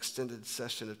have an extended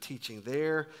session of teaching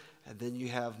there. And then you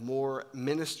have more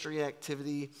ministry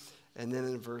activity. And then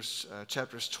in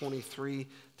chapters 23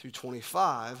 through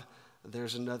 25,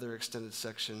 there's another extended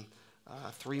section,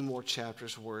 3 more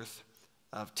chapters worth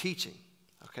of teaching.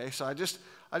 Okay, so I just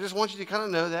want you to kind of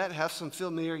know that, have some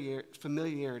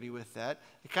familiarity with that.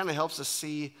 It kind of helps us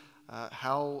see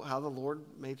how the Lord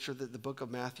made sure that the book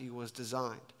of Matthew was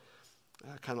designed,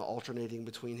 kind of alternating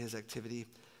between his activity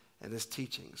and his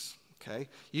teachings. Okay,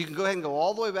 you can go ahead and go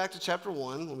all the way back to chapter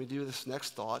 1 when we do this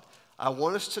next thought. I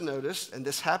want us to notice, and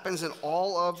this happens in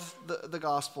all of the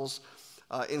Gospels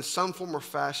in some form or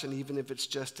fashion, even if it's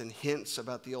just in hints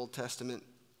about the Old Testament.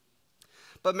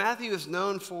 But Matthew is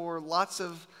known for lots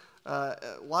of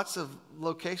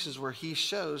locations where he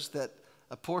shows that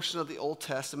a portion of the Old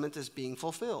Testament is being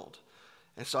fulfilled.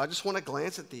 And so I just want to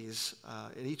glance at these,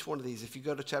 at each one of these. If you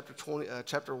go to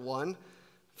chapter 1,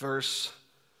 verse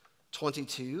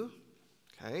 22,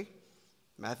 okay,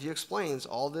 Matthew explains,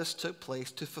 all this took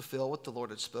place to fulfill what the Lord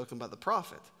had spoken by the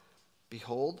prophet.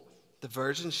 Behold, the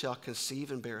virgin shall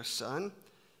conceive and bear a son,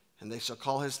 and they shall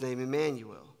call his name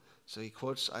Emmanuel. So he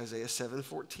quotes Isaiah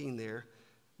 7:14 there.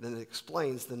 Then it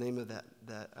explains the name of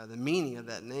the meaning of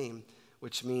that name,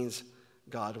 which means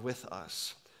God with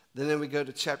us. Then we go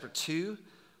to chapter 2,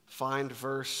 find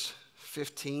verse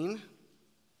 15.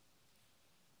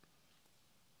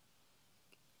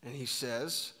 And he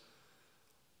says,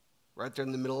 right there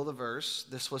in the middle of the verse,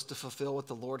 this was to fulfill what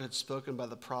the Lord had spoken by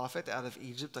the prophet, out of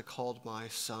Egypt I called my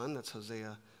son. That's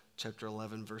Hosea chapter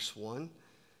 11, verse 1.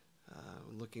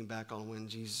 Looking back on when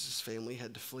Jesus' family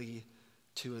had to flee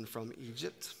to and from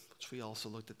Egypt, which we also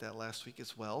looked at that last week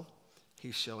as well.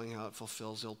 He's showing how it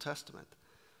fulfills the Old Testament.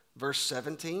 Verse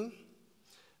 17,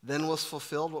 then was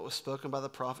fulfilled what was spoken by the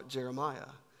prophet Jeremiah.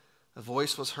 A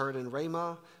voice was heard in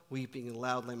Ramah, weeping and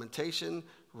loud lamentation,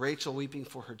 Rachel weeping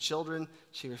for her children.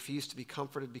 She refused to be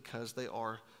comforted because they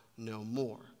are no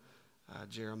more.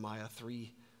 Jeremiah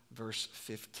 3, verse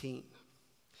 15.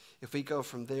 If we go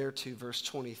from there to verse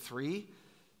 23,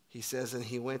 he says, and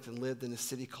he went and lived in a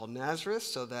city called Nazareth,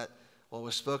 so that what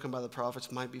was spoken by the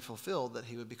prophets might be fulfilled, that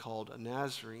he would be called a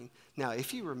Nazarene. Now,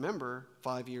 if you remember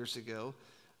 5 years ago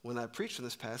when I preached on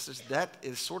this passage, that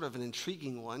is sort of an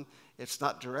intriguing one. It's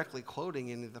not directly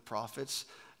quoting any of the prophets.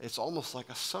 It's almost like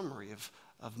a summary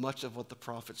of much of what the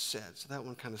prophets said. So that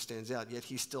one kind of stands out. Yet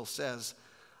he still says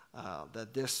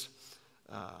that this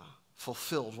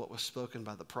fulfilled what was spoken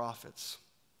by the prophets.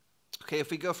 Okay,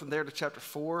 if we go from there to chapter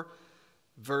 4,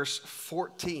 verse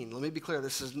 14. Let me be clear.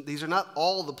 These are not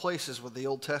all the places where the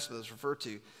Old Testament is referred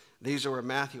to. These are where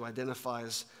Matthew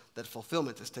identifies that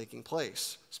fulfillment is taking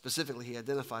place. Specifically, he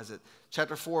identifies it.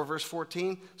 Chapter 4, verse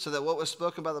 14, so that what was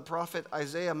spoken by the prophet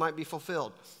Isaiah might be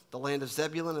fulfilled. The land of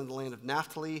Zebulun and the land of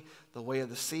Naphtali, the way of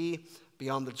the sea,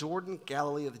 beyond the Jordan,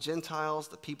 Galilee of the Gentiles,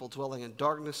 the people dwelling in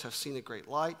darkness have seen a great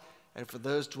light, and for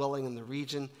those dwelling in the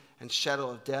region and shadow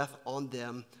of death, on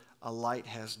them a light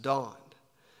has dawned.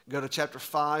 Go to chapter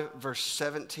 5, verse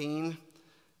 17.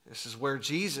 This is where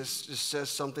Jesus just says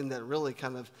something that really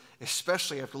kind of,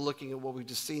 especially after looking at what we've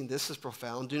just seen, this is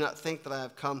profound. Do not think that I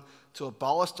have come to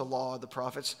abolish the law of the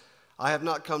prophets. I have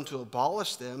not come to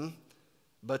abolish them,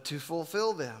 but to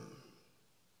fulfill them.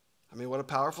 I mean, what a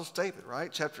powerful statement, right?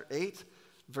 Chapter 8,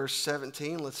 verse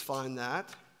 17, let's find that.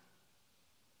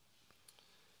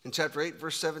 In chapter 8,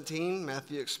 verse 17,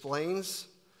 Matthew explains,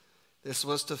 this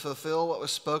was to fulfill what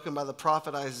was spoken by the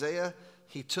prophet Isaiah.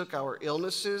 He took our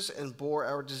illnesses and bore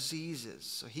our diseases.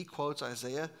 So he quotes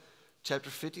Isaiah chapter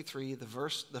 53,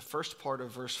 the first part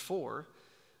of verse 4,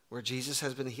 where Jesus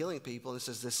has been healing people, and it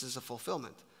says this is a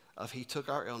fulfillment of he took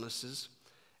our illnesses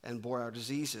and bore our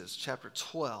diseases. Chapter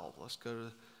 12, let's go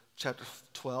to chapter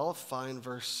 12, find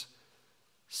verse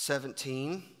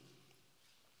 17.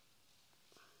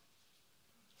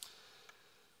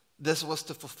 This was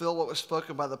to fulfill what was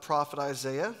spoken by the prophet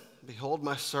Isaiah. Behold,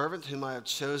 my servant whom I have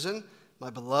chosen,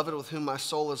 my beloved with whom my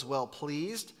soul is well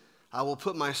pleased. I will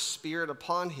put my spirit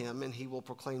upon him, and he will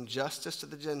proclaim justice to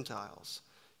the Gentiles.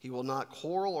 He will not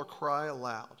quarrel or cry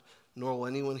aloud, nor will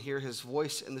anyone hear his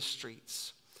voice in the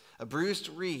streets. A bruised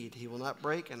reed he will not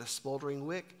break, and a smoldering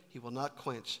wick he will not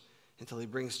quench, until he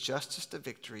brings justice to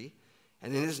victory,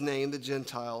 and in his name the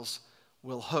Gentiles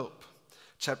will hope.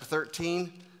 Chapter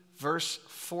 13, verse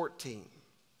 14.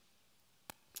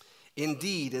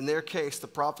 Indeed, in their case, the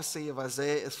prophecy of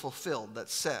Isaiah is fulfilled that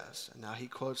says, and now he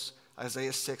quotes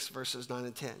Isaiah 6, verses 9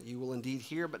 and 10, you will indeed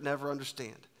hear but never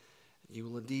understand. You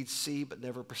will indeed see but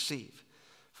never perceive.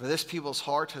 For this people's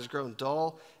heart has grown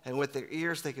dull, and with their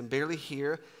ears they can barely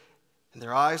hear, and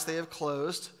their eyes they have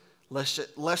closed,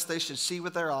 lest they should see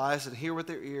with their eyes and hear with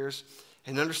their ears,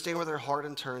 and understand with their heart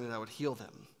and turn, and I would heal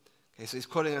them. Okay, so he's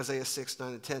quoting Isaiah 6,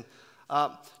 9 and 10.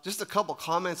 Just a couple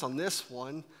comments on this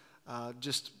one,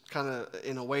 just kind of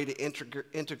in a way to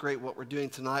integrate what we're doing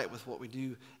tonight with what we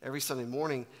do every Sunday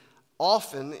morning.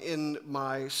 Often in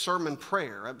my sermon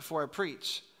prayer, right before I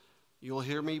preach, you'll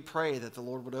hear me pray that the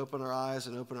Lord would open our eyes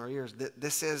and open our ears.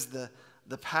 This is the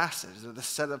passage, or the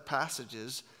set of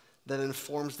passages that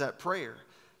informs that prayer.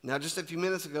 Now, just a few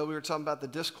minutes ago, we were talking about the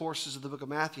discourses of the book of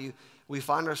Matthew. We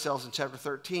find ourselves in chapter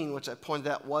 13, which I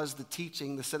pointed out was the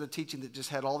set of teaching that just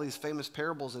had all these famous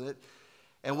parables in it.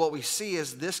 And what we see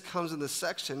is this comes in the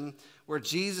section where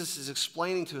Jesus is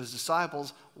explaining to his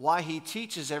disciples why he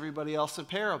teaches everybody else in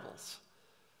parables.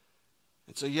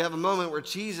 And so you have a moment where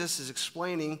Jesus is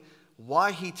explaining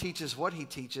why he teaches what he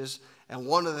teaches, and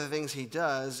one of the things he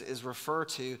does is refer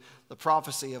to the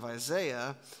prophecy of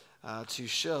Isaiah to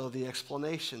show the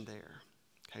explanation there.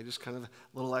 Okay, just kind of a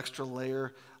little extra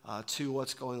layer to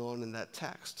what's going on in that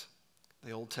text.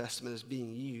 The Old Testament is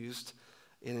being used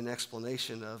in an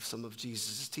explanation of some of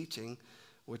Jesus' teaching,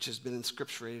 which has been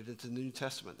inscripturated into the New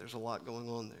Testament. There's a lot going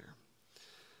on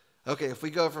there. Okay, if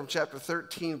we go from chapter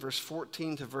 13, verse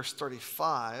 14 to verse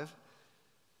 35,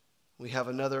 we have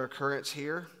another occurrence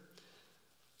here.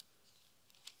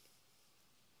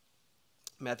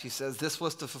 Matthew says, this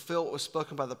was to fulfill what was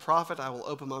spoken by the prophet. I will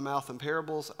open my mouth in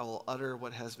parables. I will utter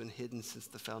what has been hidden since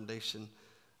the foundation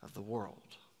of the world.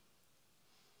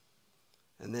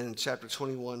 And then in chapter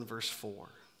 21, verse 4.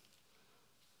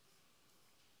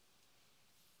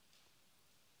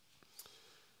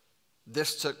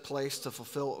 This took place to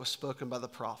fulfill what was spoken by the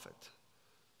prophet,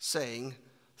 saying,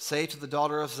 say to the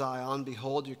daughter of Zion,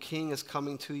 behold, your king is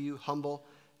coming to you, humble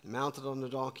and mounted on a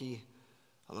donkey,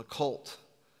 on a colt,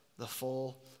 the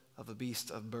foal of a beast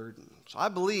of burden. So I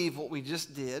believe what we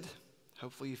just did,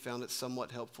 hopefully you found it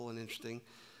somewhat helpful and interesting.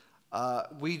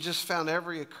 We just found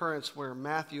every occurrence where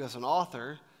Matthew as an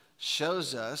author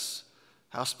shows us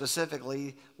how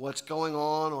specifically what's going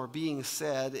on or being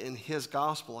said in his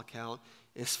gospel account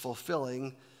is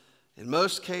fulfilling, in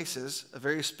most cases, a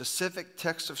very specific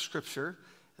text of Scripture.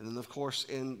 And then, of course,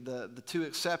 in the two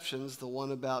exceptions, the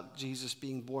one about Jesus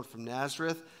being born from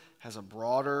Nazareth has a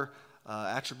broader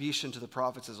attribution to the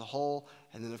prophets as a whole.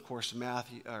 And then, of course,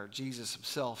 Jesus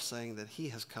himself saying that he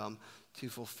has come to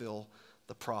fulfill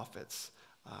the prophets.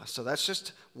 So that's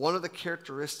just one of the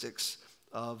characteristics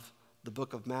of the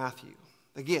book of Matthew.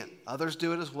 Again, others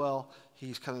do it as well.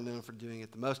 He's kind of known for doing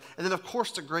it the most. And then, of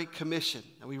course, the Great Commission.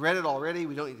 Now, we read it already.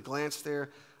 We don't need to glance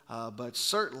there. But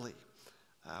certainly,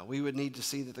 we would need to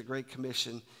see that the Great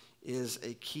Commission is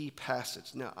a key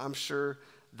passage. Now, I'm sure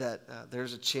that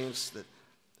there's a chance that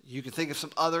you can think of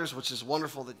some others, which is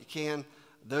wonderful that you can.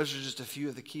 Those are just a few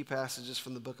of the key passages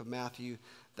from the book of Matthew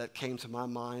that came to my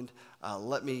mind.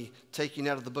 Let me take you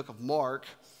now to the book of Mark,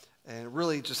 and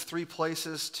really just three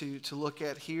places to look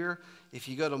at here. If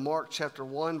you go to Mark chapter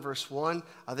 1, verse 1,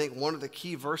 I think one of the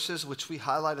key verses which we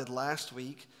highlighted last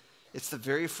week, it's the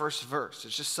very first verse.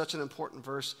 It's just such an important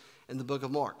verse in the book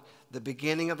of Mark. The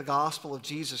beginning of the gospel of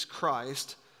Jesus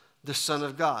Christ, the Son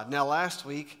of God. Now, last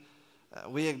week,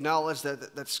 we acknowledged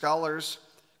that scholars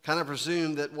kind of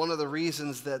presume that one of the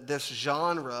reasons that this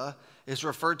genre is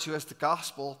referred to as the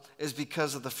gospel is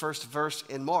because of the first verse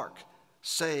in Mark,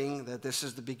 saying that this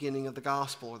is the beginning of the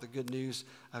gospel, or the good news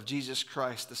of Jesus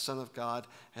Christ, the Son of God.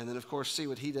 And then, of course, see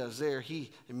what he does there.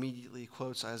 He immediately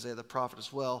quotes Isaiah the prophet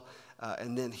as well.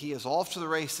 And then he is off to the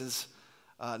races,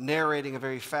 narrating a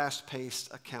very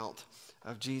fast-paced account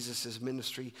of Jesus'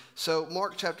 ministry. So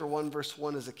Mark chapter 1, verse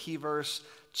 1 is a key verse.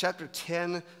 Chapter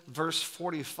 10, verse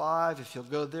 45, if you'll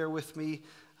go there with me,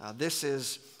 this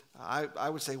is, I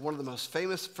would say, one of the most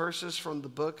famous verses from the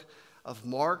book of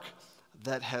Mark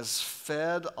that has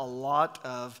fed a lot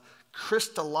of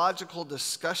Christological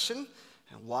discussion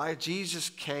and why Jesus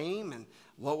came and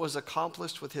what was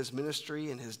accomplished with his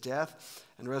ministry and his death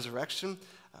and resurrection.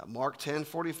 Mark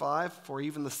 10:45, for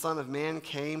even the Son of Man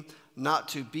came not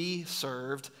to be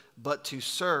served, but to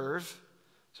serve.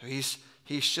 So he's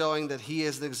showing that he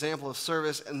is an example of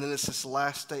service. And then it's this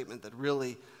last statement that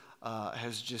really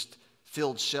has just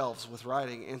filled shelves with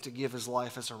writing, and to give his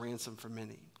life as a ransom for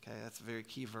many. Okay, that's a very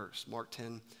key verse, Mark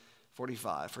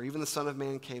 10:45. For even the Son of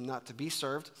Man came not to be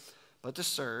served, but to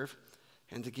serve,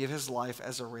 and to give his life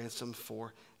as a ransom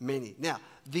for many. Now,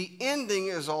 the ending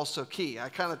is also key. I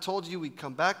kind of told you we'd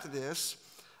come back to this.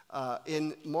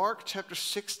 In Mark chapter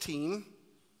 16,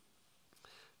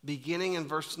 beginning in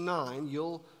verse 9,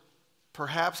 you'll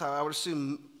perhaps, I would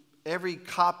assume every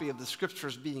copy of the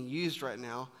scriptures being used right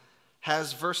now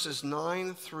has verses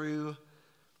 9 through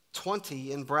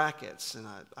 20 in brackets. And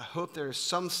I hope there is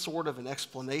some sort of an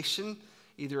explanation,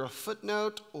 either a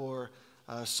footnote or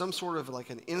some sort of like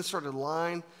an inserted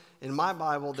line. In my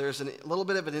Bible, there's a little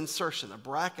bit of an insertion, a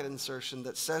bracket insertion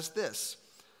that says this: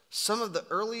 some of the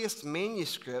earliest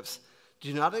manuscripts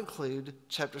do not include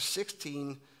chapter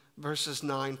 16, verses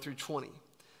 9 through 20.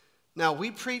 Now,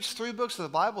 we preach through books of the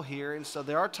Bible here, and so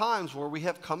there are times where we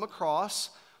have come across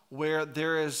where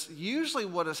there is, usually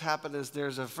what has happened is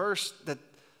there's a verse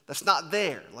that's not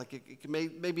there. Like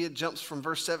maybe it jumps from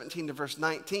verse 17 to verse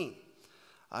 19.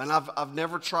 And I've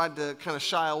never tried to kind of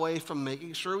shy away from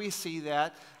making sure we see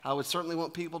that. I would certainly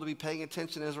want people to be paying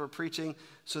attention as we're preaching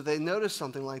so they notice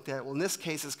something like that. Well, in this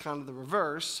case, it's kind of the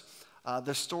reverse.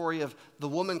 The story of the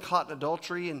woman caught in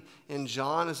adultery in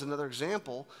John is another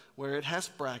example where it has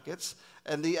brackets.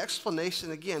 And the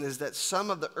explanation, again, is that some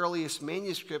of the earliest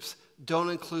manuscripts don't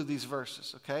include these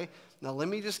verses, okay? Now, let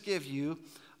me just give you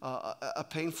a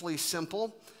painfully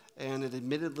simple and an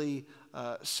admittedly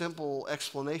simple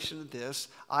explanation of this.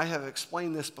 I have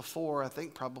explained this before, I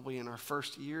think probably in our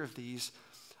first year of these,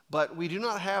 but we do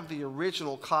not have the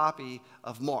original copy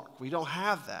of Mark. We don't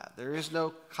have that. There is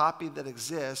no copy that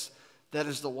exists that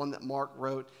is the one that Mark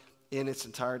wrote in its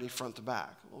entirety front to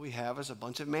back. What we have is a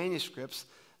bunch of manuscripts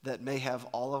that may have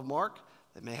all of Mark,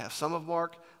 that may have some of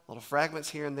Mark, little fragments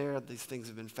here and there. These things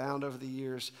have been found over the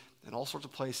years in all sorts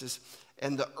of places.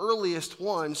 And the earliest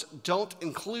ones don't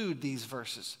include these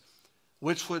verses,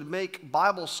 which would make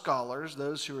Bible scholars,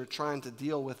 those who are trying to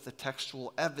deal with the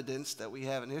textual evidence that we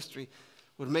have in history,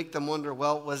 would make them wonder,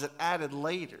 well, was it added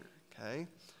later? Okay?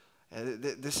 And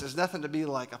this is nothing to be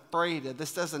like afraid of.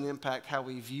 This doesn't impact how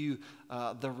we view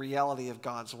the reality of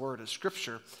God's word as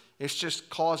scripture. It's just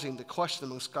causing the question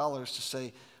among scholars to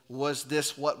say, was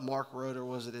this what Mark wrote, or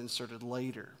was it inserted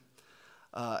later?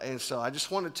 And so I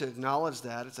just wanted to acknowledge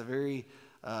that. It's a very,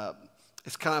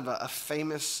 it's kind of a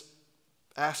famous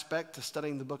aspect to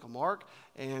studying the book of Mark,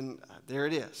 and there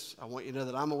it is. I want you to know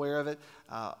that I'm aware of it.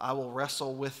 I will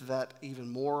wrestle with that even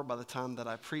more by the time that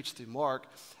I preach through Mark.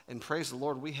 And praise the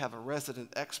Lord, we have a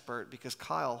resident expert, because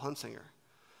Kyle Hunsinger,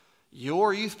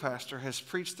 your youth pastor, has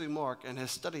preached through Mark and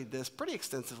has studied this pretty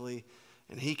extensively,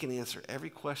 and he can answer every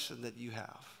question that you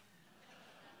have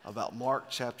about Mark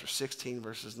chapter 16,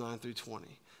 verses 9 through 20.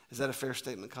 Is that a fair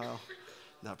statement, Kyle?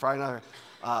 No, probably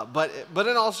not. But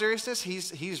in all seriousness,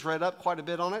 he's read up quite a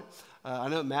bit on it. I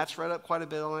know Matt's read up quite a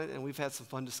bit on it, and we've had some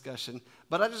fun discussion.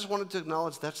 But I just wanted to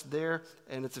acknowledge that's there,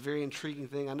 and it's a very intriguing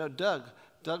thing. I know Doug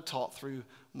taught through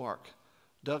Mark.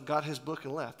 Doug got his book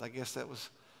and left. I guess that was,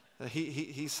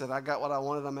 he said, I got what I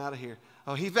wanted, I'm out of here.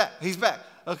 Oh, he's back.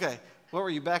 Okay. What were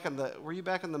you back in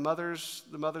the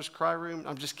mother's cry room?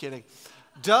 I'm just kidding.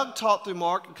 Doug taught through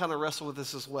Mark and kind of wrestled with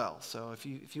this as well. So if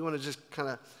you want to just kind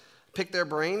of pick their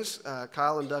brains,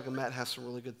 Kyle and Doug and Matt have some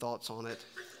really good thoughts on it.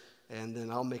 And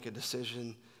then I'll make a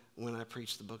decision when I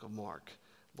preach the book of Mark,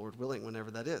 Lord willing,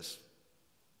 whenever that is.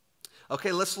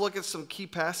 Okay, let's look at some key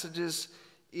passages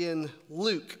in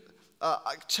Luke.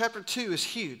 Chapter 2 is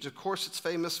huge. Of course, it's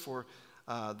famous for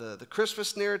the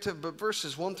Christmas narrative, but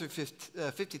verses 1 through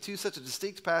 52, such a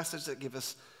distinct passage that give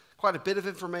us quite a bit of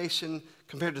information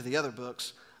compared to the other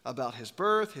books about his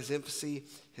birth, his infancy,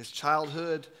 his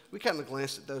childhood. We kind of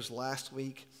glanced at those last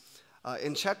week.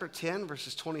 In chapter 10,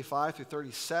 verses 25 through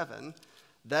 37,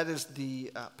 that is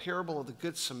the parable of the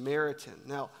Good Samaritan.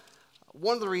 Now,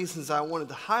 one of the reasons I wanted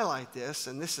to highlight this,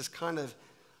 and this is kind of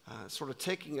sort of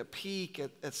taking a peek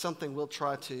at something we'll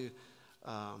try to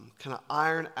kind of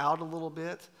iron out a little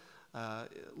bit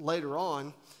later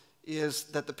on, is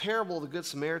that the parable of the Good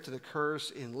Samaritan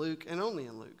occurs in Luke and only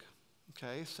in Luke.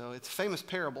 Okay, so it's a famous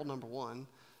parable, number one,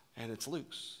 and it's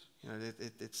Luke's. You know,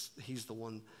 he's the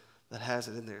one that has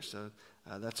it in there. So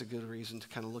that's a good reason to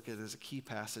kind of look at it as a key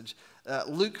passage.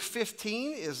 Luke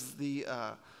 15 is the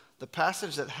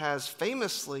passage that has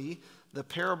famously the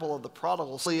parable of the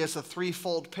prodigal. So it's a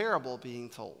threefold parable being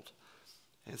told.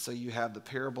 And so you have the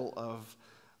parable of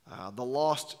the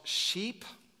lost sheep,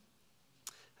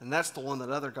 and that's the one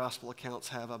that other gospel accounts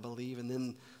have, I believe, and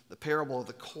then the parable of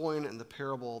the coin and the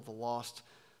parable of the lost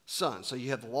son. So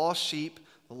you have the lost sheep,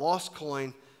 the lost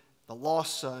coin, the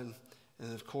lost son,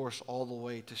 and of course all the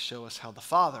way to show us how the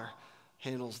father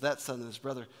handles that son and his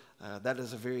brother. That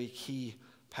is a very key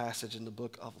passage in the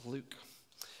book of Luke.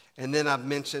 And then I've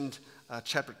mentioned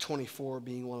chapter 24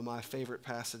 being one of my favorite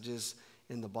passages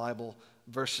in the Bible.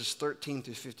 Verses 13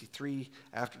 through 53,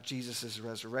 after Jesus is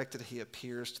resurrected, he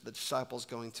appears to the disciples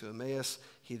going to Emmaus.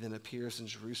 He then appears in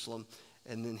Jerusalem,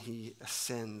 and then he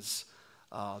ascends.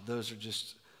 Those are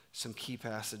just some key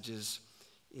passages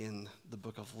in the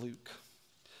book of Luke.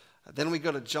 Then we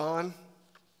go to John.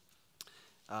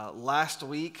 Last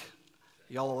week,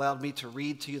 y'all allowed me to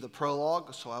read to you the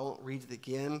prologue, so I won't read it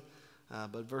again.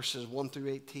 But verses 1 through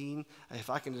 18, if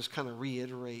I can just kind of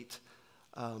reiterate,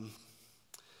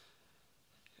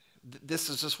 this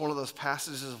is just one of those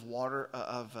passages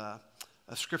of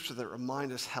scripture that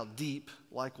remind us how deep,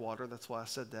 like water, that's why I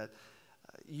said that,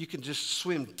 you can just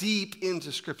swim deep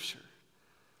into scripture.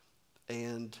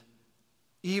 And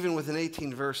even within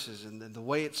 18 verses and the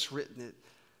way it's written,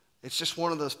 it's just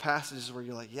one of those passages where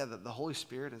you're like, yeah, the Holy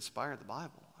Spirit inspired the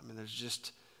Bible. I mean, there's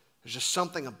just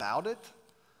something about it.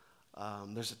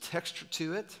 There's a texture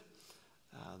to it.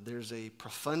 There's a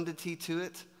profundity to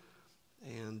it.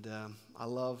 And I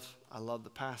love the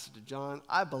passage of John.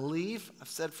 I believe, I've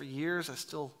said for years, I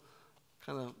still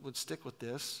kind of would stick with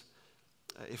this.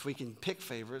 If we can pick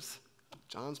favorites,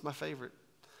 John's my favorite.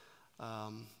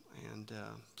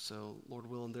 So, Lord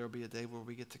willing, there will be a day where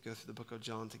we get to go through the book of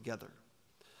John together.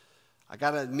 I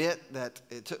got to admit that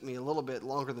it took me a little bit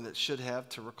longer than it should have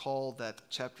to recall that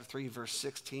chapter 3, verse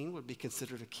 16 would be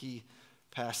considered a key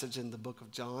passage in the book of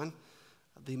John.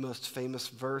 The most famous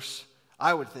verse,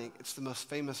 I would think, it's the most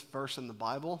famous verse in the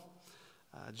Bible,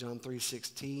 John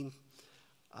 3:16.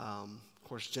 Of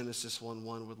course, Genesis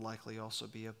 1:1 would likely also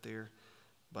be up there,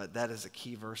 but that is a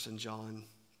key verse in John.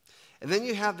 And then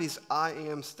you have these I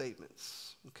am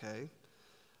statements, okay?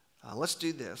 Let's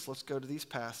do this. Let's go to these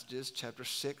passages, chapter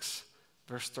 6,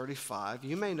 verse 35.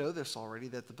 You may know this already,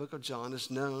 that the book of John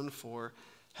is known for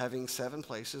having 7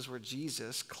 places where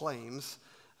Jesus claims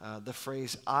the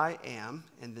phrase I am,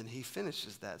 and then he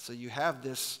finishes that. So you have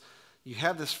this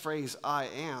phrase I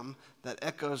am that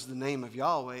echoes the name of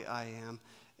Yahweh, I am,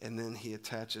 and then he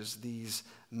attaches these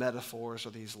metaphors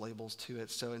or these labels to it.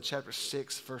 So in chapter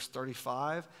 6, verse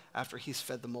 35, after he's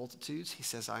fed the multitudes, he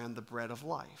says, I am the bread of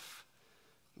life.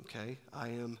 Okay, I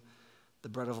am the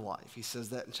bread of life. He says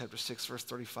that in chapter 6, verse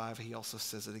 35. He also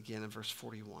says it again in verse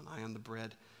 41. I am the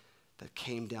bread that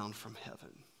came down from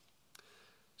heaven.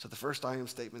 So the first I am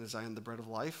statement is I am the bread of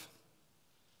life.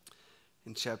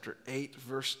 In chapter 8,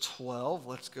 verse 12,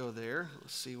 let's go there.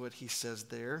 Let's see what he says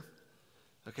there.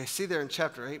 Okay, see there in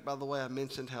chapter 8, by the way, I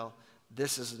mentioned how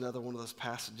this is another one of those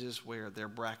passages where they're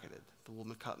bracketed. The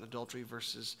woman caught in adultery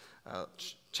verses,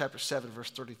 chapter 7, verse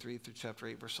 33 through chapter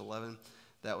 8, verse 11.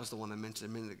 That was the one I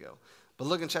mentioned a minute ago. But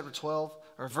look in chapter 12,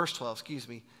 or verse 12, excuse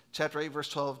me. Chapter 8, verse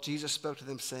 12, Jesus spoke to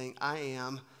them saying, I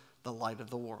am the light of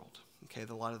the world. Okay,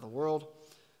 the light of the world.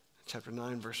 Chapter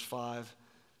 9, verse 5,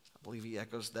 I believe he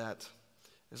echoes that.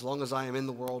 As long as I am in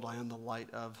the world, I am the light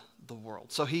of the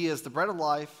world. So he is the bread of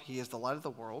life. He is the light of the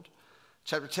world.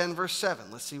 Chapter 10, verse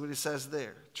 7, let's see what he says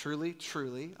there. Truly,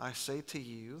 truly, I say to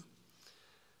you,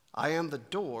 I am the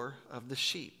door of the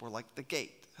sheep, or like the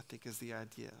gate, I think is the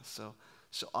idea. So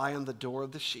I am the door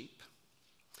of the sheep.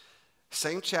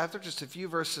 Same chapter, just a few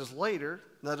verses later,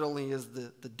 not only is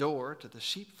the door to the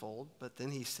sheepfold, but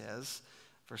then he says,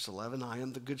 verse 11, I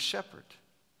am the good shepherd.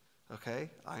 Okay,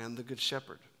 I am the good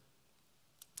shepherd.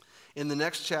 In the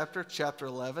next chapter, chapter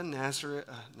 11,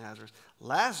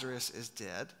 Lazarus is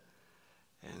dead,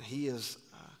 and he is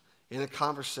in a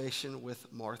conversation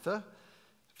with Martha.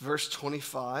 Verse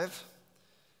 25,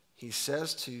 he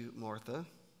says to Martha,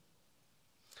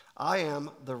 I am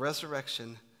the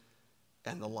resurrection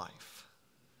and the life.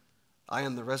 I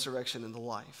am the resurrection and the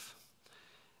life.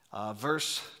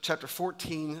 Chapter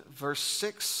 14, verse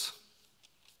 6.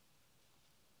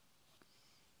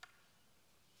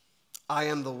 I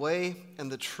am the way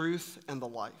and the truth and the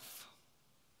life.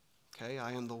 Okay,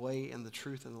 I am the way and the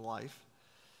truth and the life.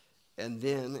 And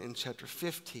then in chapter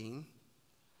 15,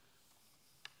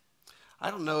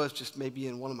 I don't know if just maybe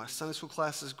in one of my Sunday school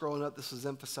classes growing up this was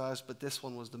emphasized, but this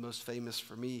one was the most famous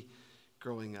for me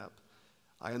growing up.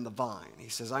 I am the vine. He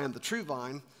says, I am the true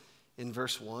vine in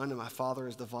verse 1, and my Father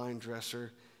is the vine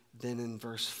dresser. Then in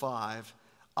verse 5,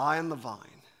 I am the vine.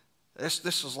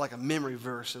 This was like a memory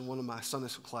verse in one of my Sunday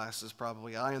school classes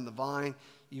probably. I am the vine,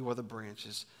 you are the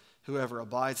branches. Whoever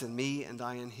abides in me and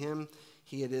I in him,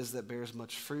 he it is that bears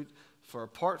much fruit. For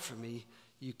apart from me,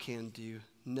 you can do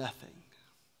nothing.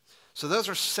 So those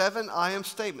are 7 I am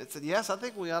statements. And yes, I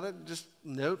think we ought to just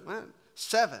note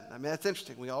 7. I mean, that's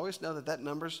interesting. We always know that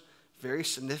number's very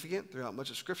significant throughout much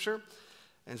of Scripture.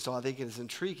 And so I think it is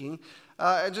intriguing.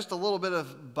 And just a little bit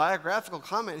of biographical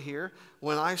comment here.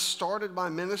 When I started my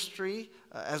ministry,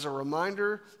 as a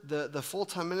reminder, the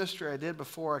full-time ministry I did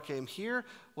before I came here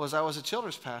was I was a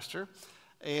children's pastor.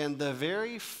 And the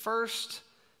very first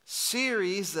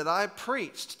series that I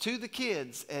preached to the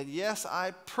kids, and yes,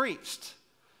 I preached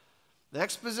the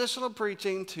expositional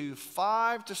preaching to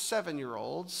 5 to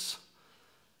 7-year-olds,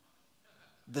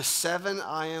 the 7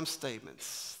 I am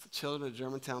statements. The children of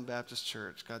Germantown Baptist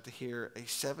Church got to hear a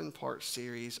 7-part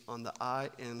series on the I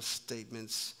am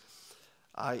statements.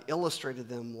 I illustrated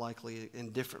them likely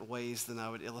in different ways than I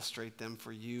would illustrate them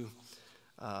for you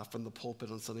from the pulpit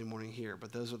on Sunday morning here.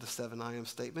 But those are the 7 I am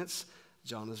statements.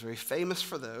 John is very famous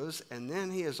for those. And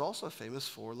then he is also famous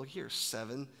for, look here,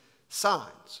 7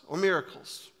 signs or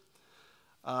miracles.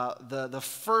 Almost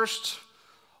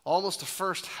the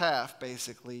first half,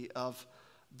 basically, of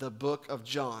the book of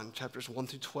John, chapters 1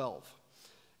 through 12,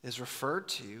 is referred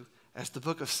to as the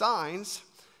book of signs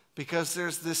because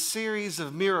there's this series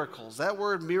of miracles. That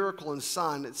word miracle and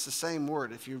sign, it's the same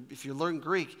word. If you learn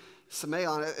Greek,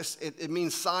 semeion, it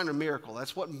means sign or miracle.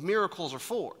 That's what miracles are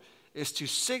for, is to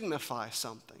signify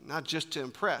something, not just to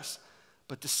impress,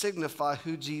 but to signify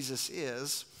who Jesus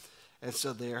is. And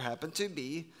so there happen to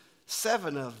be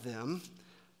 7 of them,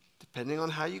 depending on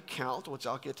how you count, which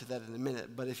I'll get to that in a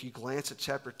minute. But if you glance at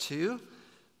chapter 2,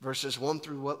 verses 1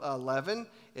 through 11,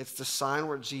 it's the sign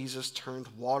where Jesus turned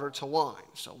water to wine.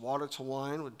 So water to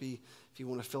wine would be, if you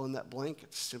want to fill in that blank,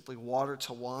 it's simply water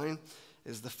to wine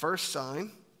is the first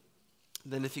sign.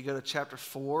 Then if you go to chapter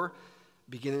 4,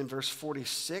 beginning in verse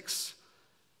 46,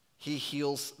 he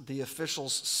heals the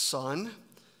official's son,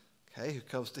 okay, who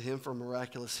comes to him for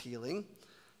miraculous healing.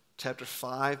 Chapter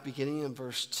 5, beginning in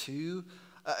verse 2.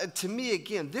 To me,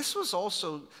 again, this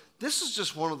is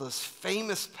just one of those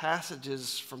famous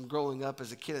passages from growing up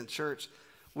as a kid in church,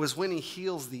 was when he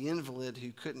heals the invalid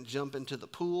who couldn't jump into the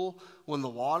pool when the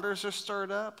waters are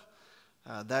stirred up.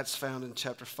 That's found in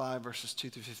chapter 5, verses 2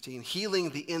 through 15, healing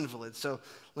the invalid. So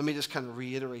let me just kind of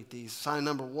reiterate these. Sign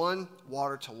number 1,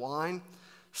 water to wine.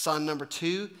 Sign number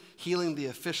 2, healing the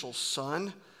official's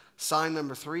son. Sign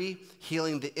number 3,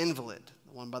 healing the invalid,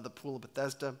 the one by the pool of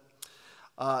Bethesda.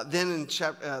 Then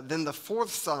the 4th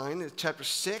sign is chapter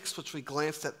 6, which we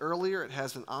glanced at earlier. It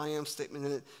has an I am statement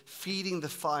in it, feeding the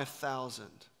 5,000.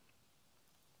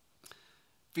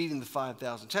 Feeding the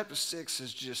 5,000. Chapter 6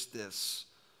 is just this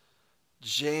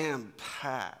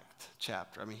jam-packed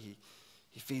chapter. I mean,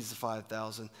 he feeds the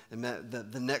 5,000. And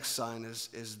the next sign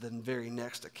is the very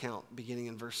next account, beginning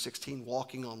in verse 16,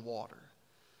 walking on water.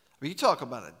 I mean, you talk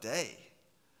about a day.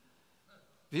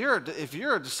 If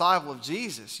you're a disciple of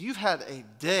Jesus, you've had a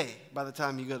day by the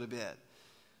time you go to bed.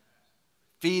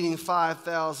 Feeding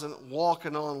 5,000,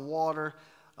 walking on water.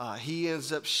 He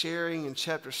ends up sharing in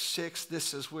chapter 6.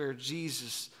 This is where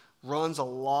Jesus runs a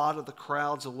lot of the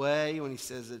crowds away when he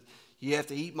says that you have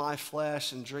to eat my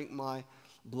flesh and drink my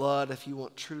blood if you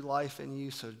want true life in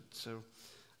you. So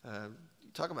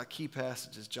talk about key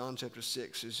passages. John chapter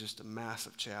 6 is just a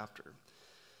massive chapter.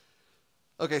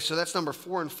 Okay, so that's number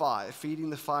 4 and 5,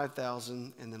 feeding the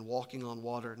 5,000 and then walking on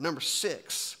water. Number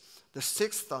 6, The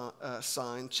sixth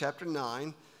sign, chapter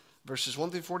 9, verses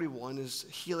 1 through 41, is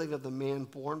healing of the man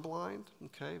born blind.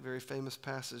 Okay, very famous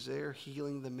passage there,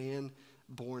 healing the man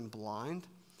born blind.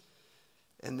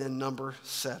 And then number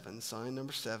 7, sign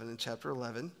number 7 in chapter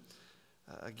 11.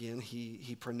 Again,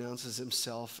 he pronounces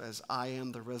himself as I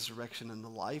am the resurrection and the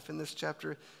life in this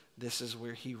chapter. This is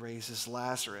where he raises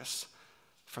Lazarus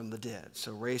from the dead.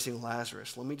 So raising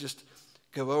Lazarus. Let me just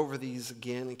go over these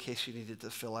again in case you needed to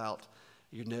fill out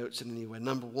your notes in any way.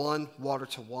 Number 1, water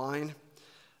to wine.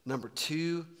 Number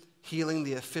 2, healing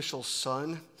the official's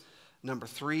son. Number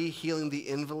 3, healing the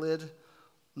invalid.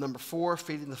 Number 4,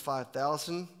 feeding the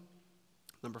 5,000.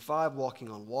 Number 5, walking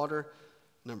on water.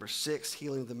 Number 6,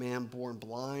 healing the man born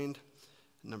blind.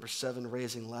 Number 7,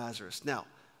 raising Lazarus. Now,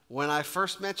 when I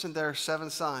first mentioned there are 7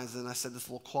 signs, then I said this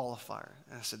little qualifier.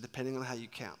 And I said, depending on how you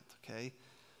count, okay?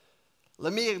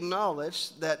 Let me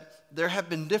acknowledge that there have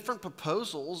been different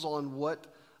proposals on what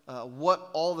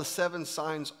all the 7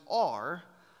 signs are,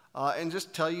 and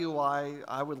just tell you why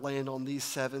I would land on these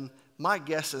 7. My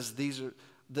guess is these are,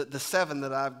 the 7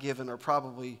 that I've given are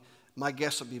probably, my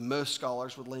guess would be most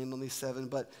scholars would land on these 7,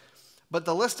 but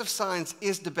the list of signs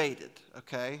is debated,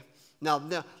 okay? Now,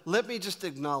 let me just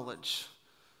acknowledge,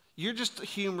 you're just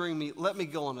humoring me. Let me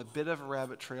go on a bit of a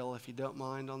rabbit trail, if you don't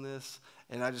mind, on this,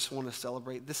 and I just want to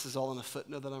celebrate. This is all in a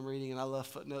footnote that I'm reading, and I love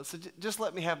footnotes, so just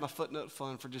let me have my footnote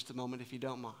fun for just a moment, if you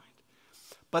don't mind.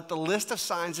 But the list of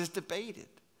signs is debated,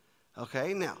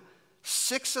 okay? Now,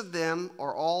 6 of them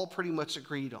are all pretty much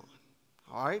agreed on,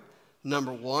 all right?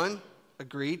 Number 1,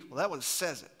 agreed. Well, that one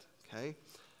says it, okay?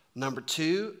 Number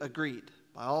 2, agreed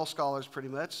by all scholars pretty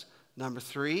much. Number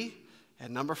 3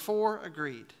 and number 4,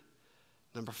 agreed.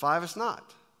 Number 5 is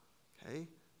not, okay?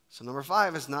 So number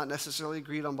 5 is not necessarily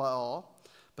agreed on by all,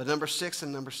 but number 6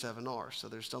 and number 7 are. So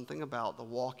there's something about the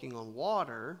walking on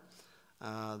water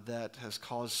that has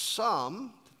caused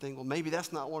some to think, well, maybe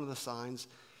that's not one of the signs,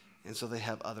 and so they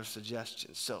have other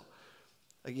suggestions. So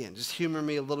again, just humor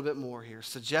me a little bit more here.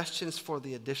 Suggestions for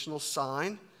the additional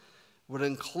sign would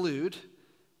include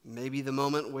maybe the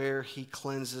moment where he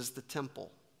cleanses the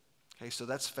temple. Okay, so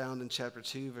that's found in chapter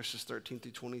 2, verses 13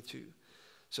 through 22.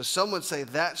 So some would say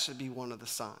that should be one of the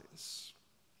signs.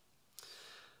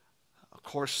 Of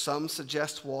course, some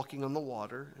suggest walking on the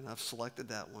water, and I've selected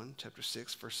that one, chapter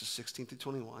 6, verses 16 through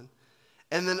 21.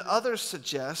 And then others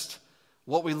suggest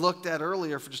what we looked at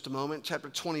earlier for just a moment, chapter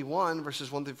 21,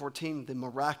 verses 1 through 14, the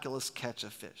miraculous catch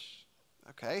of fish.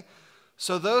 Okay?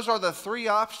 So those are the 3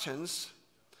 options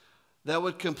that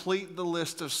would complete the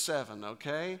list of 7,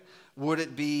 okay? Would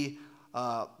it be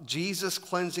Jesus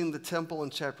cleansing the temple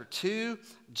in chapter 2,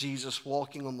 Jesus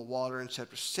walking on the water in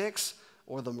chapter 6,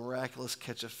 or the miraculous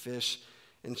catch of fish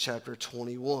in chapter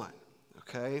 21,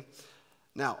 okay?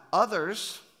 Now,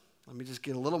 others, let me just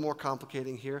get a little more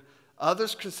complicating here.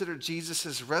 Others consider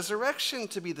Jesus' resurrection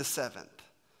to be the 7th.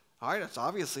 All right, that's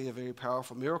obviously a very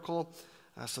powerful miracle.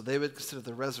 So they would consider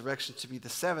the resurrection to be the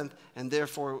 7th, and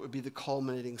therefore it would be the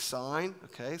culminating sign.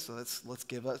 Okay, so let's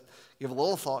give a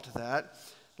little thought to that.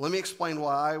 Let me explain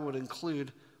why I would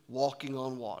include walking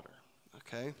on water.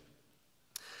 Okay,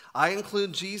 I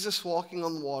include Jesus walking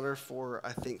on water for,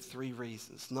 I think, 3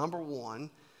 reasons. Number 1,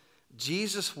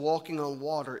 Jesus walking on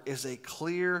water is a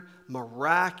clear,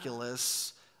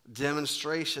 miraculous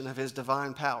demonstration of his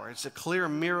divine power. It's a clear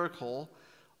miracle,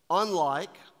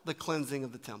 unlike the cleansing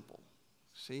of the temple.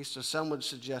 See, so some would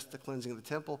suggest the cleansing of the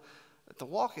temple, but the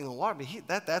walking on water,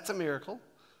 that's a miracle,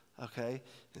 okay?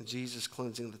 And Jesus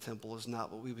cleansing the temple is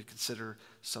not what we would consider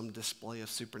some display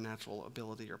of supernatural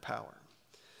ability or power.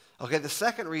 Okay, the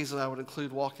second reason I would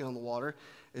include walking on the water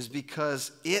is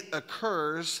because it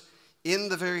occurs in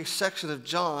the very section of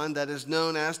John that is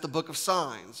known as the book of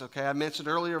signs. Okay, I mentioned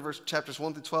earlier, chapters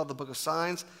 1 through 12, the book of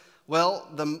signs. Well,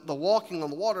 the walking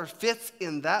on the water fits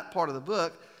in that part of the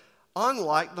book,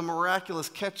 unlike the miraculous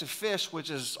catch of fish, which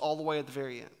is all the way at the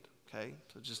very end. Okay,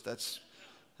 so just that's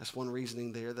one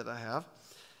reasoning there that I have.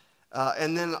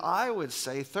 And then I would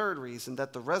say, third reason,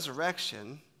 that the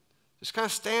resurrection just kind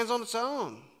of stands on its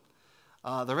own.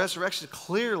 The resurrection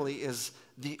clearly is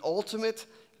the ultimate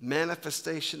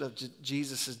manifestation of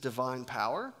Jesus' divine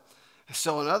power.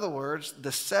 So in other words,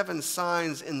 the 7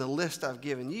 signs in the list I've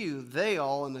given you, they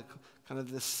all in the kind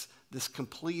of this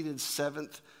completed 7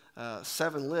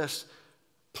 lists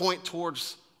point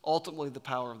towards ultimately the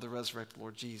power of the resurrected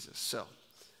Lord Jesus. So,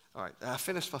 all right, I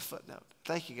finished my footnote.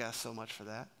 Thank you guys so much for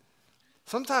that.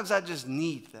 Sometimes I just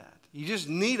need that. You just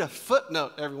need a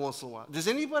footnote every once in a while. Does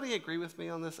anybody agree with me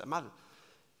on this?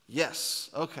 Yes,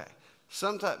 okay.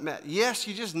 Sometimes, Matt, yes,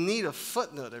 you just need a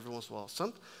footnote every once in a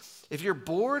while. If you're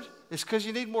bored, it's because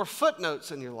you need more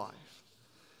footnotes in your life.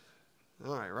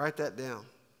 All right, write that down.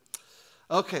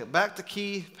 Okay, back to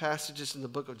key passages in the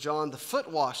book of John. The foot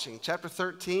washing, chapter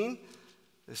 13.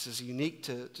 This is unique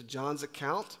to John's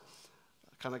account.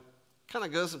 Kind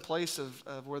of goes in place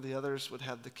of where the others would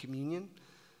have the communion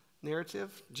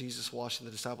narrative. Jesus washing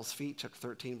the disciples' feet, chapter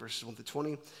 13, verses 1 through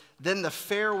 20. Then the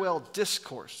farewell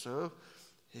discourse. So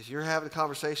if you're having a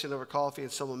conversation over coffee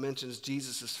and someone mentions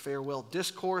Jesus' farewell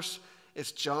discourse,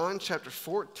 it's John chapter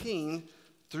 14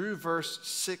 through verse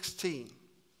 16.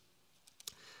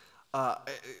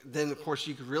 Then, of course,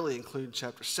 you could really include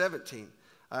chapter 17.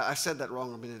 I said that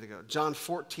wrong a minute ago. John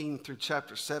 14 through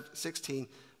chapter 16.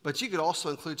 But you could also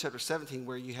include chapter 17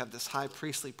 where you have this high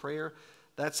priestly prayer.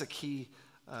 That's a key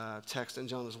text in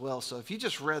John as well. So if you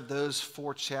just read those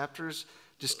 4 chapters,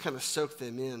 just kind of soak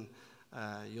them in,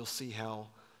 you'll see how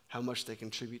much they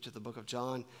contribute to the book of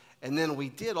John. And then we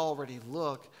did already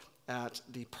look at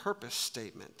the purpose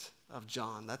statement of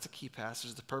John. That's a key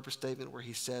passage, the purpose statement where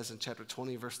he says in chapter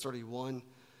 20, verse 31,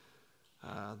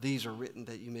 these are written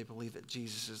that you may believe that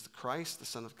Jesus is the Christ, the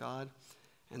Son of God,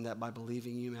 and that by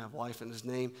believing you may have life in his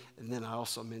name. And then I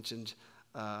also mentioned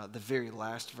the very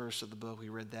last verse of the book. We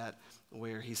read that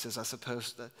where he says, I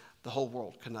suppose that the whole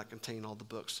world could not contain all the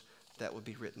books that would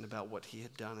be written about what he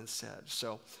had done and said.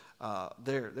 So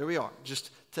there we are, just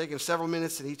taking several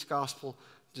minutes in each gospel,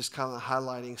 just kind of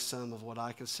highlighting some of what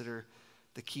I consider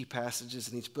the key passages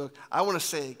in each book. I want to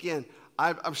say again,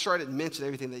 I'm sure I didn't mention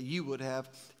everything that you would have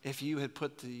if you had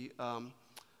put the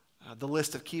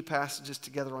list of key passages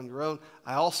together on your own.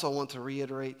 I also want to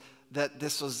reiterate that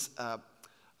this was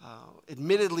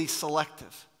admittedly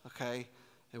selective, okay,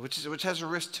 which has a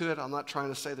risk to it. I'm not trying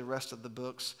to say the rest of the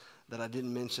books that I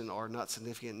didn't mention are not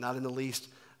significant, not in the least.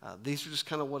 These are just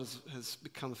kind of what has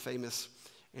become famous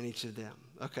in each of them.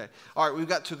 Okay. All right, we've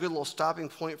got to a good little stopping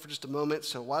point for just a moment,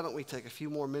 so why don't we take a few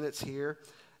more minutes here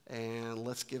and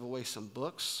let's give away some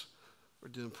books. We're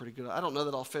doing pretty good. I don't know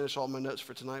that I'll finish all my notes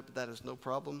for tonight, but that is no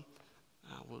problem.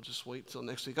 We'll just wait until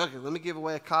next week. Okay, let me give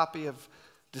away a copy of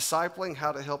Discipling,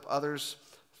 How to Help Others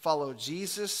Follow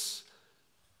Jesus.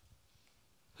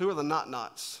 Who are the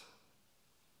not-nots?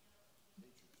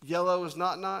 Yellow is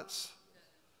not-nots?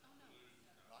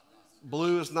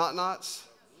 Blue is not-nots?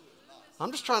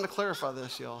 I'm just trying to clarify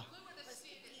this, y'all.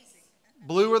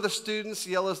 Blue are the students,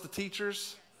 yellow is the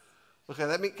teachers. Okay,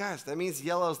 that means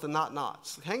yellow is the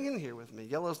not-nots. Hang in here with me.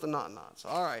 Yellow is the not-nots.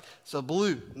 All right, so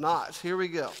blue, nots. Here we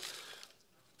go.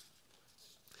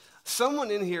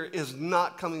 Someone in here is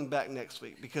not coming back next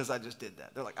week because I just did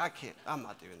that. They're like, I'm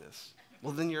not doing this.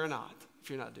 Well, then you're not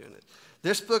if you're not doing it.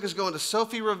 This book is going to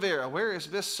Sophie Rivera. Where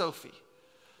is Miss Sophie?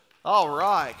 All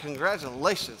right,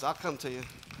 congratulations. I'll come to you.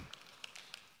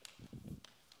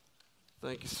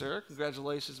 Thank you, sir.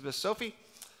 Congratulations, Miss Sophie.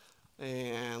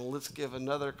 And let's give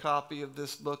another copy of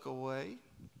this book away.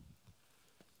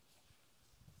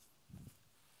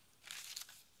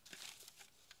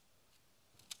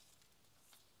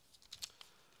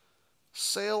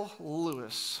 Sale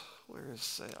Lewis. Where is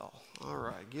Sale? All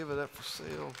right, give it up for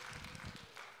Sale.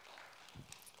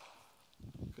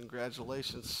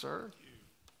 Congratulations, sir.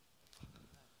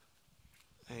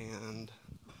 And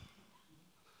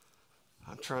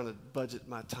I'm trying to budget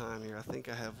my time here. I think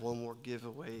I have one more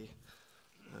giveaway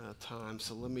time,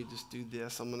 so let me just do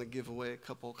this. I'm going to give away a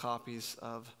couple copies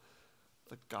of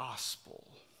the gospel.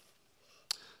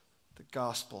 The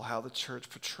gospel, how the church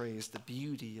portrays the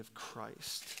beauty of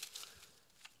Christ.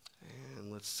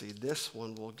 And let's see, this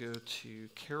one will go to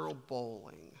Carol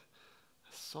Bowling.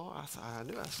 I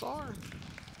knew I saw her.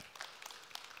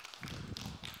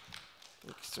 Thank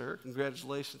you, sir.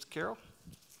 Congratulations, Carol.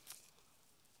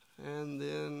 And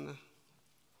then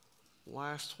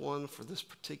last one for this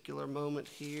particular moment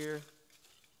here.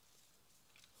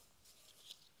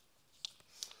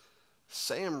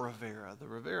 Sam Rivera, the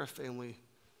Rivera family.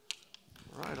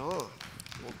 Right on.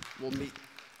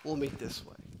 We'll meet this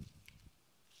way.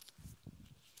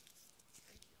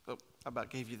 Oh, I about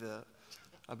gave you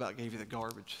the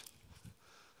garbage.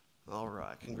 All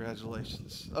right,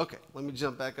 congratulations. Okay, let me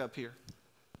jump back up here.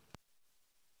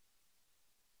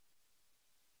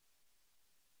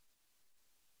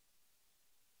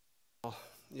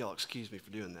 Y'all excuse me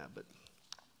for doing that, but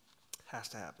it has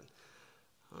to happen.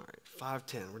 All right,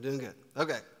 5:10. We're doing good.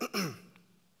 Okay.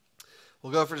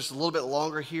 We'll go for just a little bit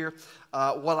longer here.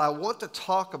 What I want to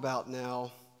talk about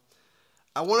now,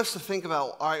 I want us to think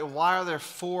about, all right, why are there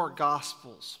 4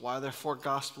 gospels? Why are there 4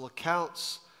 gospel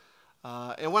accounts?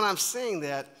 And when I'm saying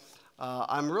that,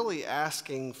 I'm really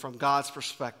asking from God's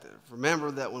perspective.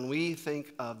 Remember that when we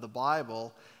think of the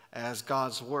Bible as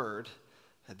God's Word,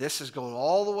 this is going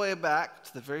all the way back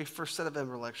to the very first set of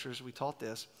Ember lectures. We taught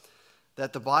this.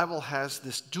 that the Bible has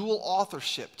this dual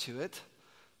authorship to it,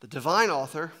 the divine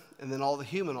author and then all the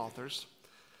human authors.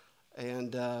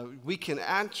 And we can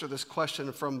answer this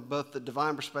question from both the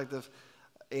divine perspective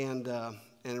and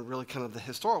really kind of the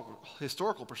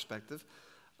historical perspective.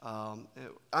 I'm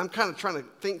kind of trying to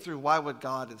think through, why would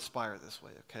God inspire this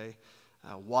way, okay?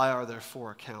 Why are there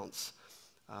 4 accounts?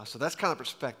 So that's kind of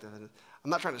perspective. And I'm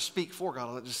not trying to speak for God.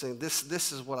 I'm just saying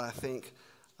this is what I think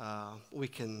we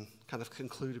can kind of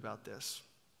conclude about this.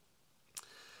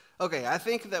 Okay, I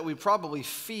think that we probably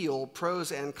feel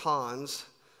pros and cons.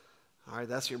 All right,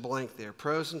 that's your blank there,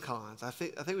 pros and cons. I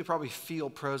think we probably feel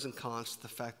pros and cons to the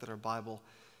fact that our Bible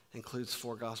includes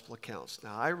 4 gospel accounts.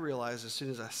 Now, I realize as soon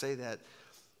as I say that,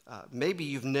 maybe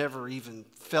you've never even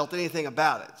felt anything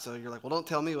about it. So you're like, well, don't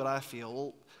tell me what I feel.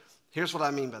 Well, here's what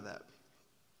I mean by that.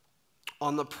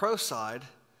 On the pro side,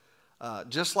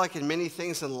 just like in many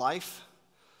things in life,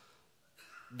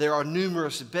 there are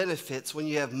numerous benefits when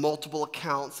you have multiple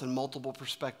accounts and multiple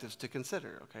perspectives to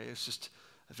consider, okay? It's just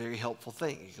a very helpful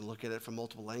thing. You can look at it from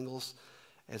multiple angles.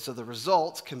 And so the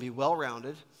results can be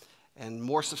well-rounded and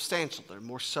more substantial. There's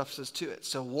more substance to it.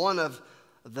 So one of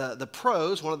the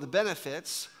pros, one of the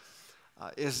benefits,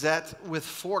 is that with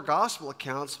 4 gospel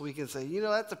accounts, we can say,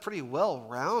 that's a pretty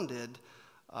well-rounded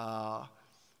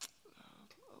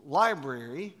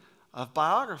library of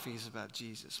biographies about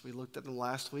Jesus. We looked at them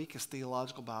last week as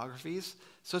theological biographies.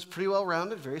 So it's pretty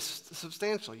well-rounded, very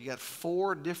substantial. You got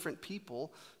 4 different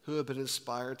people who have been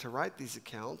inspired to write these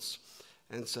accounts.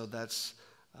 And so that's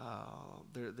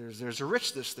there's a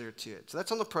richness there to it. So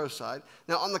that's on the pro side.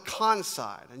 Now on the con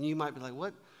side, and you might be like,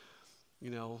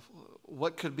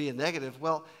 what could be a negative?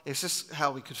 Well, it's just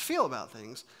how we could feel about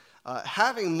things.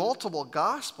 Having multiple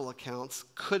gospel accounts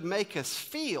could make us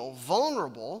feel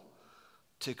vulnerable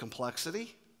to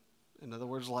complexity. In other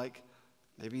words, like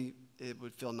maybe it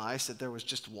would feel nice that there was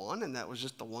just one, and that was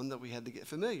just the one that we had to get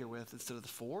familiar with instead of the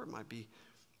 4. It might be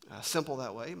simple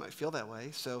that way. It might feel that way.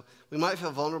 So we might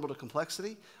feel vulnerable to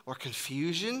complexity or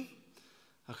confusion,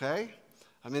 okay?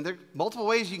 I mean, there are multiple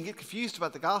ways you can get confused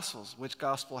about the Gospels. Which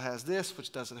Gospel has this,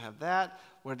 which doesn't have that?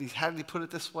 How did he put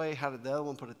it this way? How did the other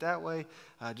one put it that way?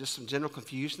 Just some general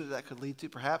confusion that could lead to,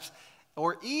 perhaps.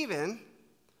 Or even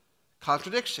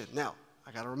contradiction. Now,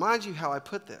 I got to remind you how I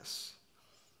put this.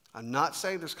 I'm not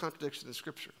saying there's contradiction in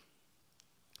Scripture.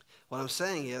 What I'm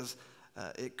saying is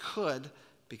it could,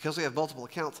 because we have multiple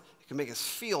accounts, it can make us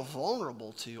feel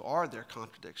vulnerable to, are there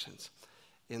contradictions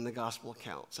in the gospel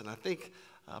accounts? And I think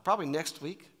probably next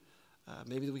week,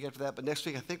 maybe the week after that, but next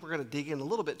week I think we're going to dig in a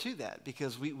little bit to that,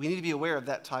 because we need to be aware of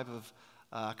that type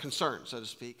of concern, so to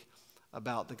speak,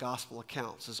 about the gospel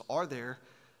accounts. Are there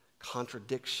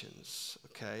contradictions?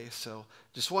 Okay, so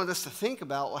just wanted us to think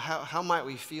about how might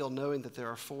we feel knowing that there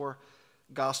are 4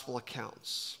 gospel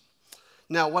accounts.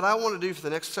 Now, what I want to do for the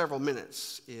next several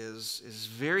minutes is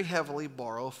very heavily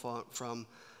borrow from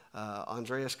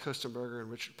Andreas Kostenberger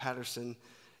and Richard Patterson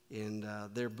in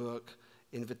their book,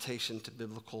 Invitation to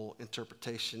Biblical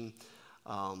Interpretation.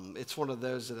 It's one of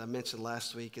those that I mentioned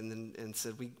last week and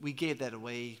said we gave that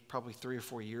away probably 3 or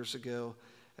 4 years ago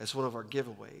as one of our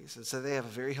giveaways. And so they have a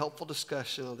very helpful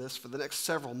discussion on this for the next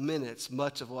several minutes.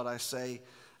 Much of what I say,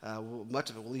 much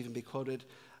of it will even be quoted.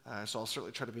 So I'll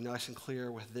certainly try to be nice and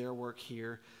clear with their work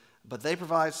here. But they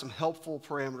provide some helpful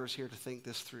parameters here to think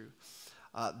this through.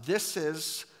 This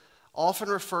is often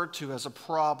referred to as a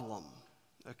problem,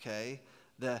 okay?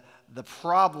 The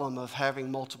problem of having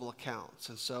multiple accounts.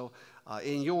 And so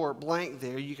in your blank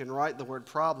there, you can write the word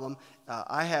problem.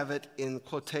 I have it in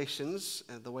quotations,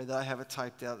 the way that I have it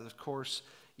typed out. And of course,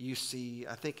 you see,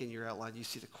 I think in your outline, you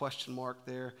see the question mark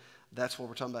there. That's what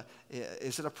we're talking about.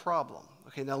 Is it a problem?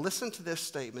 Okay, now listen to this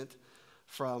statement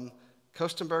from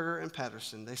Kostenberger and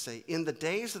Patterson. They say, in the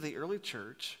days of the early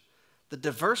church, the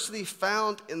diversity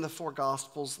found in the 4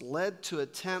 Gospels led to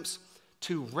attempts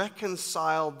to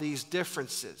reconcile these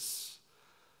differences.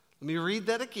 Let me read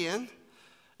that again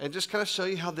and just kind of show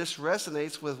you how this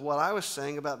resonates with what I was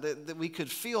saying about that we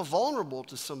could feel vulnerable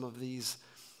to some of these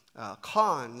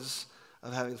cons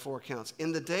of having 4 accounts.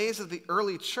 In the days of the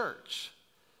early church,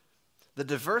 the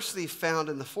diversity found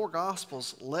in the 4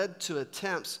 Gospels led to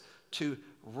attempts to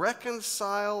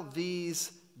reconcile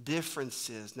these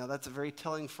differences. Now, that's a very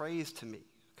telling phrase to me,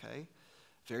 okay?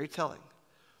 Very telling.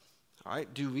 All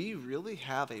right, do we really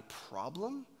have a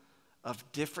problem of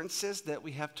differences that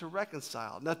we have to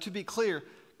reconcile? Now, to be clear,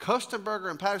 Kostenberger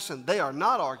and Patterson, they are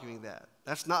not arguing that.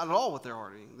 That's not at all what they're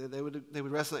arguing. They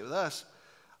would resonate with us.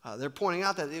 They're pointing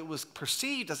out that it was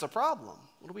perceived as a problem.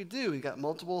 What do? We've got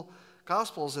multiple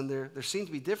Gospels, and there seem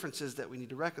to be differences that we need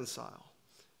to reconcile.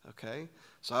 Okay?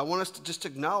 So I want us to just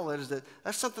acknowledge that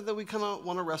that's something that we kind of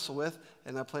want to wrestle with,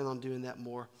 and I plan on doing that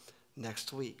more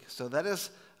next week. So that is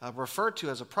referred to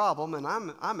as a problem, and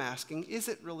I'm asking, is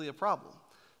it really a problem?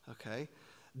 Okay?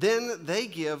 Then they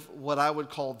give what I would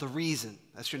call the reason.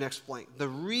 That's your next blank. The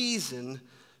reason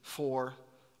for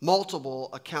multiple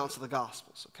accounts of the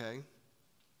Gospels, okay?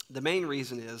 The main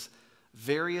reason is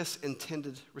various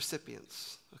intended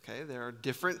recipients, okay? There are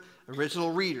different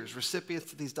original readers,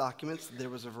 recipients of these documents. There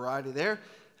was a variety there,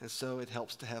 and so it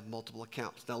helps to have multiple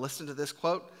accounts. Now listen to this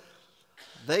quote.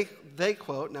 They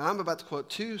quote, now I'm about to quote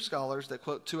two scholars that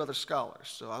quote two other scholars,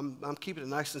 so I'm keeping it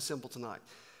nice and simple tonight.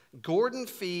 Gordon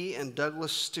Fee and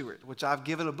Douglas Stewart, which I've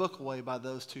given a book away by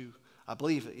those two. I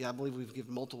believe we've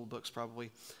given multiple books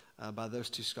probably by those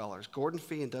two scholars. Gordon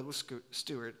Fee and Douglas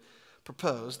Stewart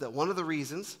proposed that one of the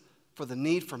reasons for the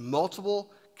need for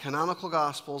multiple canonical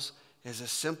gospels is a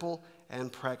simple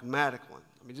and pragmatic one.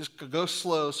 Let me just go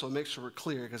slow so I make sure we're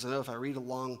clear, because I know if I read a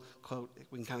long quote,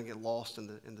 we can kind of get lost in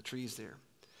the trees there.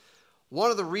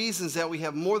 One of the reasons that we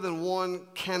have more than one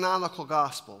canonical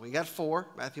gospel, we got four,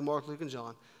 Matthew, Mark, Luke, and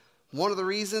John. One of the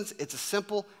reasons, it's a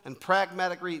simple and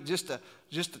pragmatic reason, just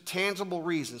a tangible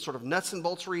reason, sort of nuts and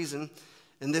bolts reason,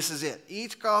 and this is it.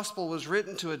 Each gospel was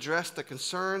written to address the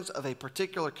concerns of a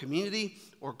particular community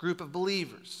or group of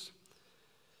believers.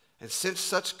 And since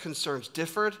such concerns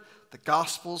differed, the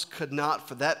gospels could not,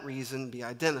 for that reason, be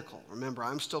identical. Remember,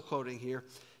 I'm still quoting here.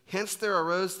 Hence, there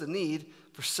arose the need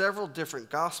for several different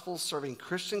gospels serving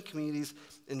Christian communities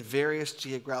in various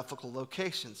geographical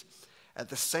locations. At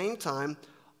the same time,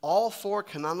 all four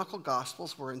canonical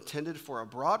gospels were intended for a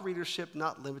broad readership,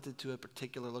 not limited to a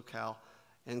particular locale,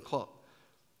 end quote.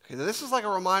 Okay, now this is like a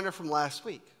reminder from last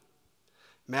week.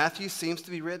 Matthew seems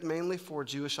to be written mainly for a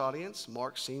Jewish audience.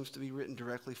 Mark seems to be written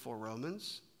directly for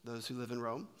Romans, those who live in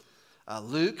Rome.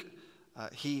 Luke,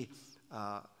 he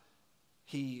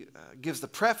gives the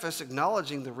preface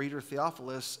acknowledging the reader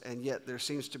Theophilus, and yet there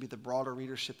seems to be the broader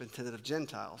readership intended of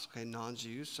Gentiles, okay,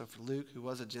 non-Jews. So for Luke, who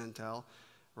was a Gentile,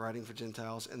 writing for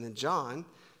Gentiles, and then John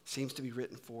seems to be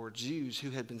written for Jews who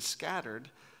had been scattered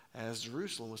as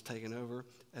Jerusalem was taken over,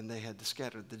 and they had to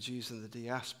scatter, the Jews in the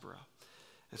diaspora.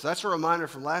 And so that's a reminder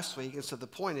from last week, and so the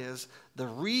point is, the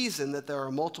reason that there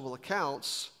are multiple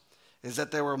accounts is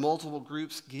that there were multiple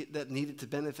groups that needed to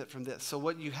benefit from this. So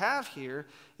what you have here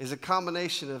is a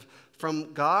combination of,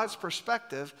 from God's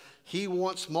perspective, he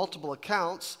wants multiple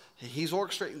accounts. He's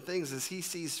orchestrating things as he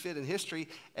sees fit in history.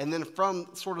 And then from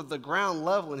sort of the ground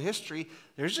level in history,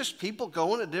 there's just people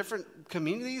going to different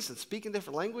communities and speaking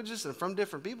different languages and from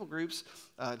different people groups,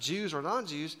 Jews or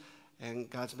non-Jews, and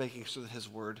God's making sure that his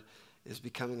word is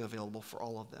becoming available for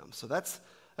all of them. So that's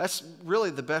really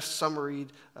the best summary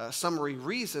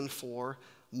reason for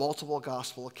multiple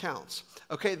gospel accounts.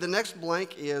 Okay, the next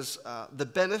blank is the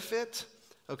benefit.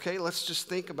 Okay, let's just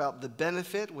think about the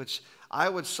benefit, which I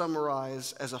would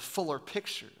summarize as a fuller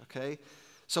picture. Okay,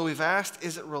 so we've asked,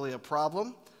 is it really a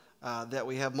problem that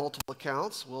we have multiple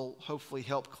accounts? We'll hopefully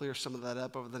help clear some of that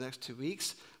up over the next 2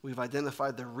 weeks. We've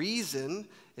identified the reason.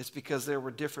 It's because there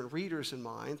were different readers in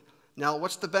mind. Now,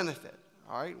 what's the benefit?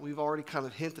 All right, we've already kind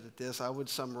of hinted at this. I would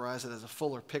summarize it as a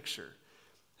fuller picture.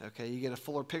 Okay, you get a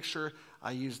fuller picture.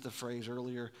 I used the phrase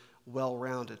earlier,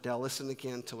 well-rounded. Now listen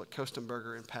again to what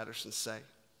Kostenberger and Patterson say.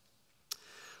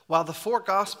 While the four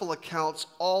gospel accounts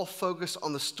all focus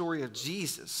on the story of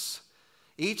Jesus,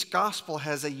 each gospel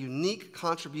has a unique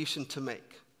contribution to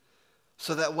make,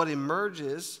 so that what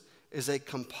emerges is a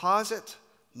composite,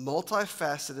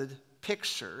 multifaceted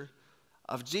picture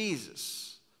of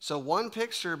Jesus. So one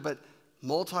picture, but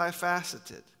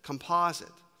multifaceted, composite.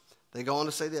 They go on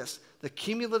to say this: the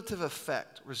cumulative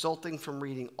effect resulting from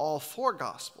reading all four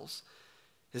Gospels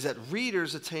is that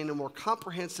readers attain a more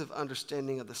comprehensive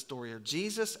understanding of the story of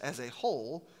Jesus as a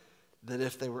whole than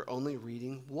if they were only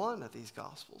reading one of these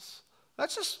Gospels.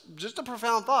 That's just a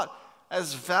profound thought.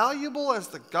 As valuable as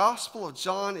the Gospel of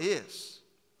John is,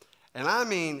 and I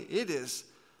mean it is,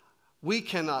 we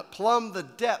cannot plumb the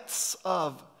depths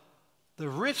of the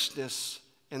richness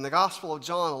in the Gospel of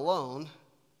John alone.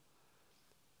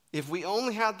 If we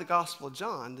only had the Gospel of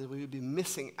John, then we would be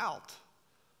missing out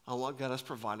on what God has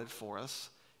provided for us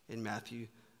in Matthew,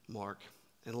 Mark,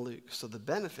 and Luke. So the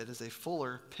benefit is a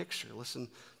fuller picture. Listen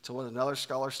to what another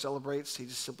scholar celebrates. He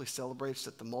just simply celebrates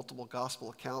that the multiple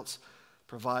gospel accounts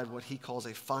provide what he calls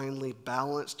a finely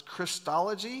balanced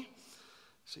Christology.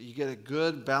 So you get a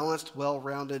good, balanced,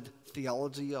 well-rounded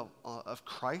theology of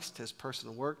Christ, his person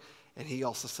and work. And he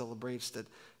also celebrates that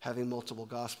having multiple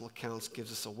gospel accounts gives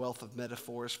us a wealth of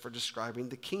metaphors for describing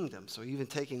the kingdom. So even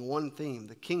taking one theme,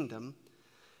 the kingdom,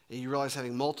 and you realize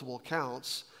having multiple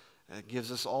accounts It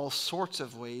gives us all sorts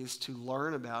of ways to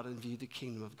learn about and view the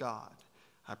kingdom of God.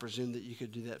 I presume that you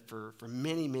could do that for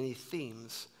many, many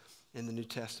themes in the New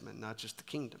Testament, not just the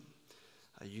kingdom.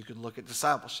 You could look at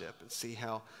discipleship and see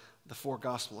how the four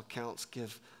gospel accounts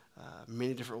give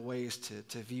many different ways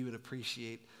to view and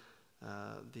appreciate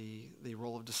the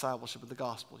role of discipleship in the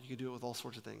gospel. You could do it with all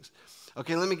sorts of things.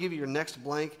 Okay, let me give you your next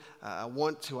blank. I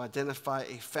want to identify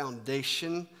a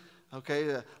foundation,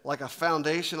 okay, like a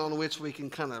foundation on which we can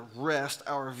kind of rest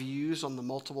our views on the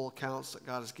multiple accounts that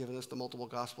God has given us, the multiple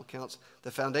gospel accounts.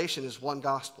 The foundation is one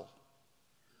gospel.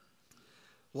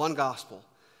 One gospel.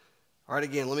 All right,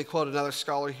 again, let me quote another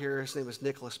scholar here. His name is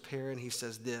Nicholas Perrin. He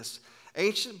says this: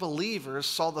 ancient believers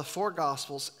saw the four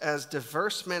gospels as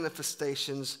diverse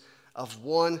manifestations of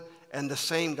one and the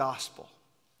same gospel.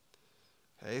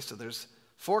 Okay, so there's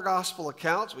four gospel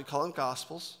accounts. We call them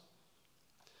gospels.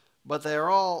 But they are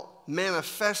all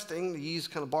manifesting, to use,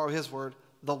 kind of borrow his word,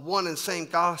 the one and same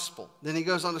gospel. Then he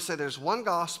goes on to say there's one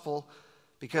gospel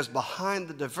because behind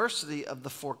the diversity of the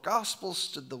four gospels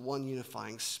stood the one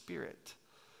unifying spirit.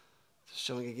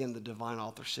 Showing again the divine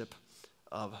authorship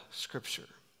of Scripture.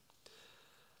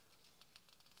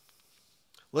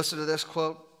 Listen to this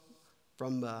quote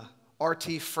from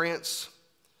R.T. France,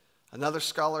 another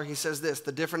scholar. He says this: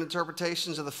 the different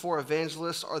interpretations of the four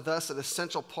evangelists are thus an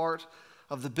essential part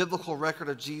of the biblical record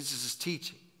of Jesus'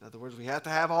 teaching. In other words, we have to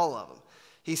have all of them.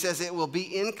 He says it will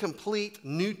be incomplete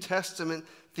New Testament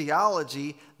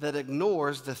theology that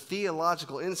ignores the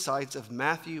theological insights of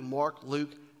Matthew, Mark,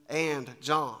 Luke, and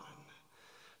John.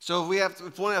 So if we want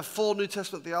to have full New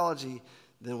Testament theology,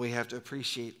 then we have to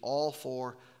appreciate all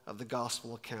four of the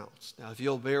gospel accounts. Now, if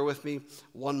you'll bear with me,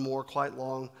 one more quite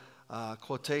long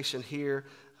quotation here.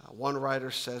 One writer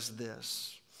says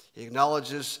this. He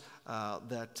acknowledges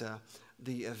that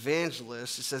the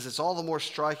evangelist, he says it's all the more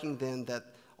striking then that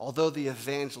although the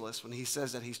evangelist, when he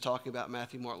says that, he's talking about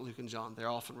Matthew, Mark, Luke, and John. They're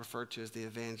often referred to as the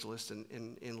evangelists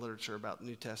in literature about the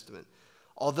New Testament.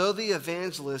 Although the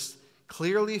evangelists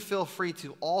clearly feel free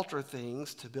to alter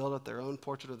things to build up their own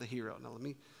portrait of the hero.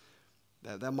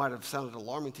 Now, that might have sounded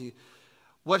alarming to you.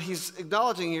 What he's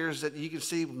acknowledging here is that you can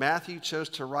see Matthew chose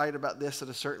to write about this in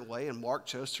a certain way, and Mark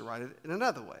chose to write it in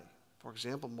another way. For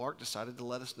example, Mark decided to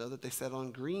let us know that they fed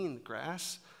on green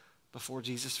grass before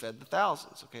Jesus fed the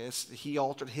thousands. Okay, he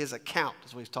altered his account,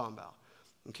 is what he's talking about.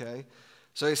 Okay,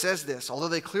 so he says this: although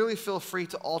they clearly feel free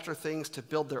to alter things to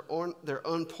build their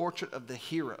own portrait of the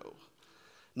hero,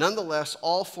 nonetheless,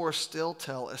 all four still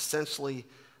tell essentially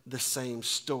the same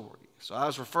story. So I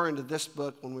was referring to this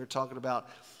book when we were talking about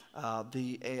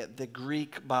the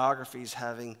Greek biographies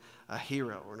having a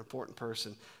hero or an important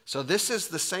person. So this is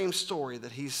the same story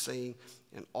that he's seeing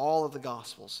in all of the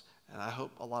Gospels. And I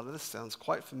hope a lot of this sounds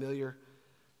quite familiar.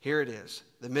 Here it is: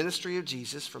 the ministry of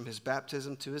Jesus from his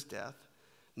baptism to his death,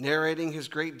 narrating his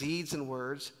great deeds and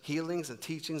words, healings and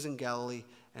teachings in Galilee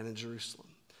and in Jerusalem.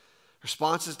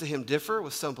 Responses to him differ,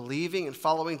 with some believing and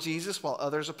following Jesus while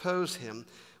others oppose him,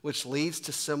 which leads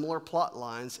to similar plot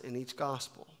lines in each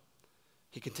gospel.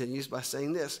 He continues by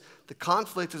saying this: the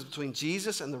conflict is between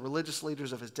Jesus and the religious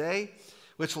leaders of his day,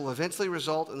 which will eventually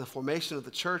result in the formation of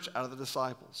the church out of the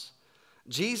disciples.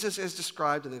 Jesus is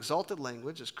described in exalted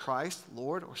language as Christ,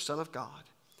 Lord, or Son of God.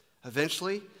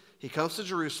 Eventually, he comes to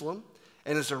Jerusalem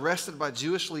and is arrested by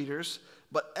Jewish leaders,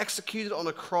 but executed on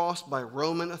a cross by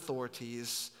Roman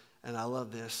authorities. And I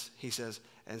love this. He says,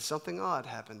 and something odd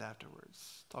happened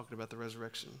afterwards, talking about the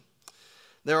resurrection.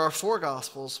 There are four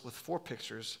gospels with four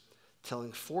pictures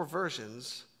telling four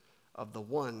versions of the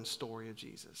one story of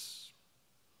Jesus.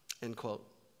 End quote.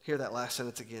 Hear that last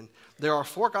sentence again. There are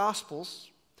four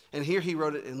gospels, and here he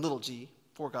wrote it in little g,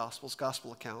 four gospels,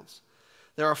 gospel accounts.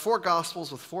 There are four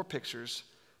gospels with four pictures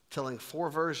telling four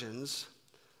versions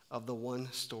of the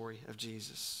one story of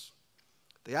Jesus.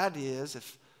 The idea is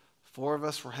if four of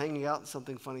us were hanging out and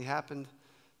something funny happened,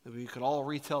 that we could all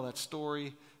retell that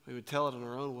story. We would tell it in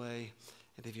our own way.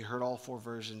 And if you heard all four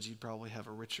versions, you'd probably have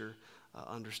a richer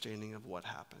understanding of what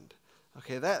happened.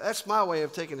 Okay, that's my way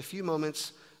of taking a few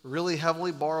moments, really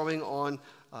heavily borrowing on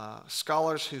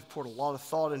scholars who've poured a lot of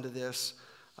thought into this,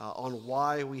 on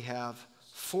why we have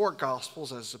four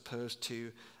gospels as opposed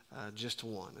to just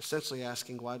one. Essentially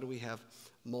asking, why do we have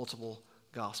multiple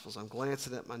gospels? I'm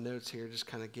glancing at my notes here, just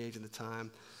kind of gauging the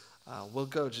time. We'll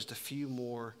go just a few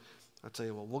more. I'll tell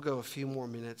you what, we'll go a few more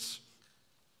minutes,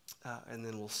 and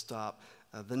then we'll stop.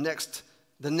 The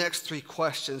next three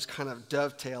questions kind of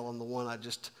dovetail on the one I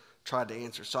just tried to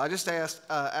answer. So I just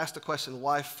asked the question,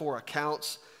 why four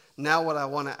accounts? Now what I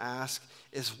want to ask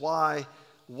is why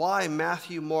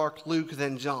Matthew, Mark, Luke,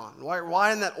 then John?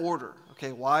 Why in that order?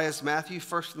 Okay, why is Matthew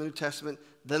first in the New Testament,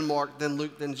 then Mark, then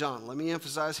Luke, then John. Let me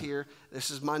emphasize here, this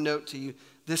is my note to you.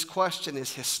 This question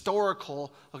is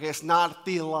historical. Okay, it's not a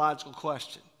theological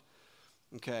question.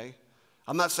 Okay?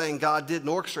 I'm not saying God didn't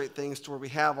orchestrate things to where we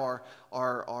have our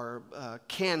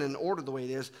canon ordered the way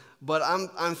it is, but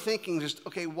I'm thinking just,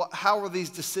 okay, how were these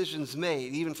decisions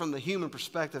made, even from the human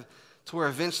perspective, to where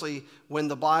eventually when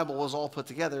the Bible was all put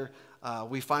together,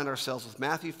 we find ourselves with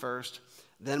Matthew first,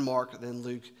 then Mark, then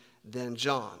Luke, then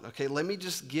John. Okay, let me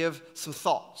just give some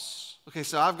thoughts. Okay,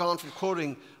 so I've gone from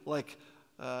quoting like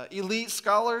elite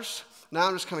scholars. Now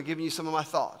I'm just kind of giving you some of my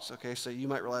thoughts. Okay, so you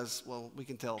might realize, well, we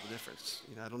can tell the difference.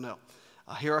 I don't know.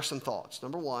 Here are some thoughts.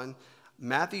 Number one,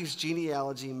 Matthew's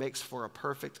genealogy makes for a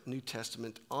perfect New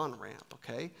Testament on-ramp,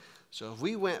 okay? So if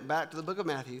we went back to the book of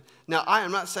Matthew, now I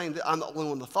am not saying that I'm the only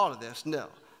one that thought of this, no. I'm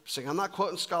saying I'm not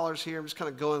quoting scholars here, I'm just kind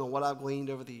of going on what I've gleaned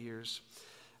over the years.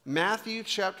 Matthew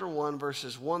chapter 1,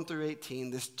 verses 1 through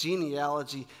 18, this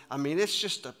genealogy, I mean, it's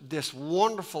just this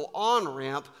wonderful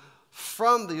on-ramp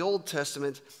from the Old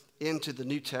Testament into the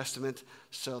New Testament.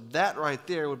 So that right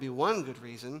there would be one good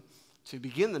reason to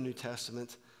begin the New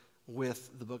Testament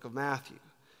with the book of Matthew.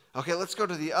 Okay, let's go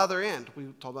to the other end. We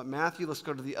talked about Matthew, let's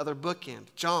go to the other bookend,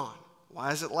 John.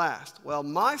 Why is it last? Well,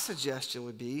 my suggestion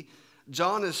would be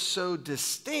John is so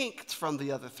distinct from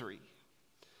the other three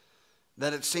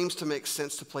that it seems to make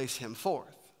sense to place him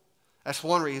fourth. That's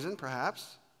one reason,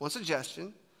 perhaps, one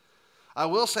suggestion. I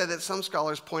will say that some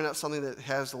scholars point out something that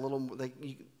has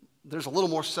there's a little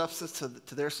more substance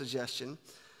to their suggestion.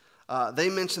 They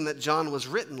mentioned that John was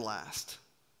written last.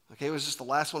 Okay, it was just the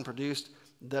last one produced,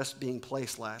 thus being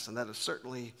placed last, and that is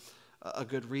certainly a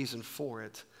good reason for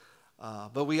it.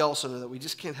 But we also know that we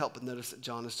just can't help but notice that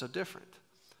John is so different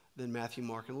than Matthew,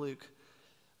 Mark, and Luke.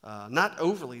 Not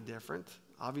overly different.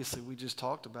 Obviously, we just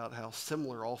talked about how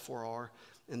similar all four are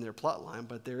in their plot line,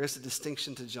 but there is a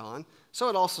distinction to John. So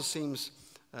it also seems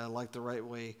like the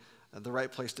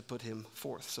right place to put him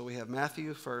fourth. So we have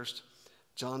Matthew first,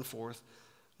 John fourth.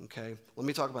 Okay, let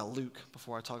me talk about Luke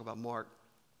before I talk about Mark.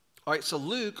 All right, so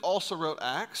Luke also wrote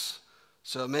Acts,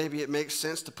 so maybe it makes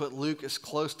sense to put Luke as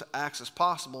close to Acts as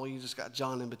possible. You just got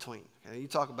John in between. Okay, you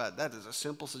talk about that is a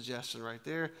simple suggestion right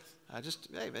there.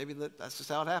 Maybe that's just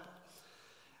how it happened.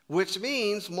 Which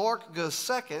means Mark goes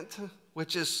second,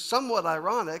 which is somewhat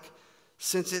ironic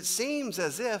since it seems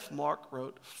as if Mark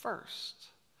wrote first.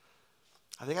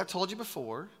 I think I told you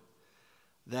before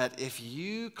that if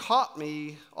you caught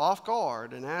me off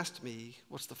guard and asked me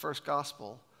what's the first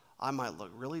gospel, I might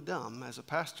look really dumb as a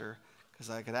pastor because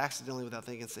I could accidentally, without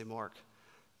thinking, say Mark,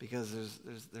 because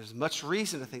there's much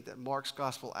reason to think that Mark's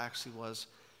gospel actually was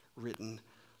written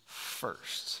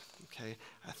first. Okay,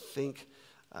 I think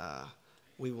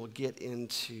we will get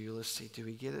into, let's see, do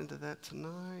we get into that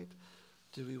tonight?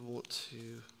 Do we want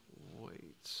to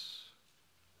wait?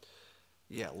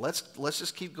 Yeah, let's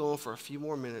just keep going for a few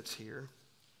more minutes here.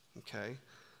 Okay.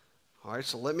 All right,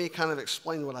 so let me kind of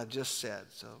explain what I just said.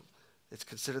 So it's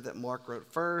considered that Mark wrote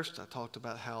first. I talked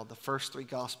about how the first three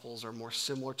Gospels are more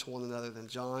similar to one another than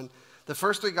John. The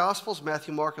first three Gospels,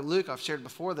 Matthew, Mark, and Luke, I've shared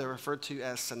before, they're referred to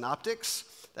as synoptics.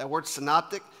 That word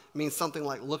synoptic means something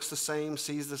like looks the same,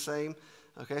 sees the same.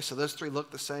 Okay, so those three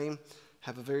look the same,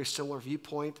 have a very similar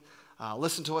viewpoint.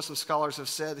 Listen to what some scholars have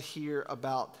said here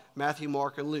about Matthew,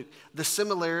 Mark, and Luke. The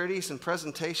similarities in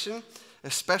presentation,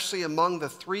 especially among the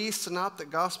three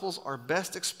synoptic gospels, are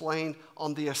best explained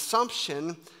on the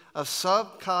assumption of some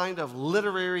kind of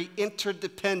literary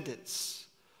interdependence.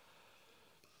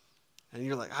 And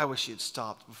you're like, I wish you'd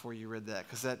stopped before you read that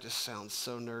because that just sounds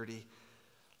so nerdy.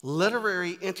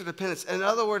 Literary interdependence. In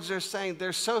other words, they're saying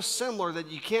they're so similar that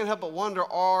you can't help but wonder,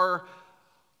 are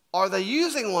they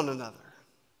using one another?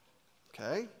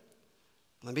 Okay,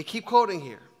 let me keep quoting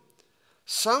here.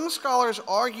 Some scholars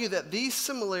argue that these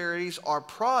similarities are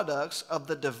products of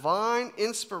the divine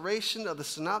inspiration of the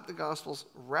synoptic gospels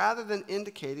rather than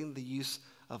indicating the use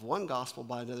of one gospel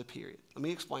by another period. Let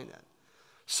me explain that.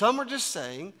 Some are just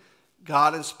saying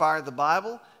God inspired the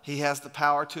Bible. He has the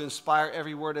power to inspire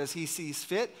every word as he sees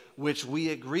fit, which we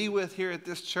agree with here at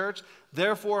this church.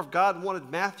 Therefore, if God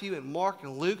wanted Matthew and Mark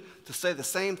and Luke to say the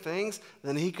same things,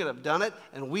 then he could have done it,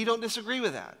 and we don't disagree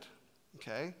with that.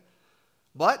 Okay?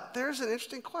 But there's an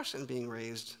interesting question being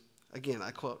raised. Again,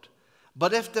 I quote,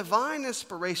 "But if divine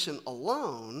inspiration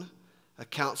alone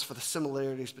accounts for the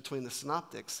similarities between the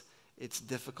synoptics, it's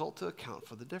difficult to account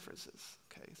for the differences."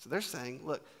 Okay? So they're saying,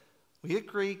 look, we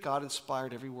agree God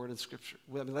inspired every word in Scripture.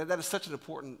 I mean, that is such an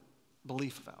important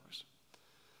belief of ours.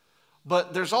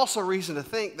 But there's also reason to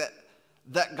think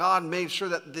that God made sure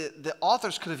that the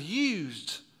authors could have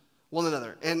used one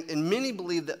another. And many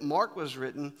believe that Mark was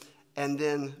written and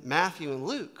then Matthew and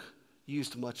Luke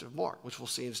used much of Mark, which we'll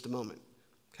see in just a moment.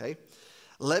 Okay?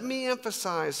 Let me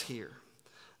emphasize here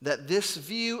that this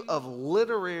view of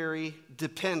literary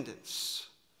dependence,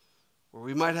 where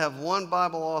we might have one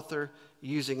Bible author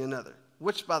using another,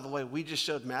 which, by the way, we just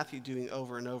showed Matthew doing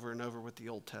over and over and over with the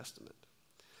Old Testament.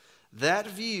 That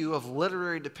view of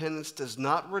literary dependence does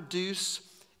not reduce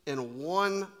in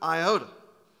one iota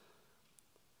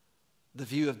the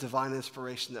view of divine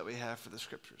inspiration that we have for the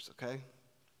Scriptures, okay?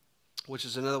 Which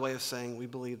is another way of saying we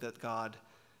believe that God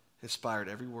inspired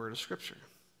every word of Scripture.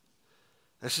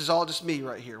 This is all just me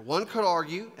right here. One could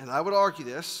argue, and I would argue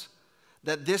this,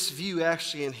 that this view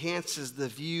actually enhances the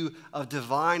view of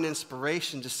divine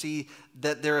inspiration to see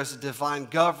that there is a divine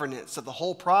governance of the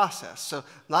whole process. So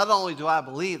not only do I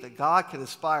believe that God can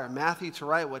inspire Matthew to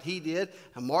write what he did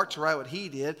and Mark to write what he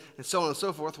did and so on and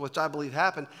so forth, which I believe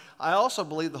happened, I also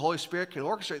believe the Holy Spirit can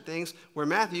orchestrate things where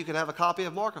Matthew can have a copy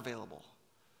of Mark available.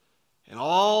 And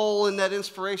all in that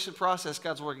inspiration process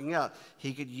God's working out,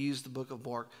 he could use the book of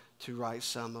Mark to write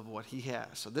some of what he has.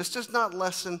 So this does not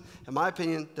lessen, in my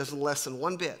opinion, doesn't lessen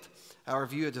one bit our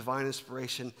view of divine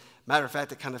inspiration. Matter of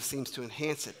fact, it kind of seems to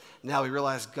enhance it. Now we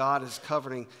realize God is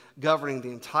governing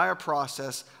the entire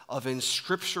process of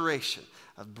inscripturation,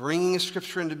 of bringing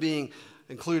Scripture into being,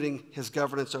 including his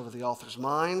governance over the author's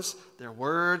minds, their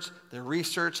words, their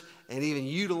research, and even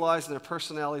utilizing their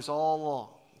personalities all along,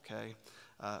 okay?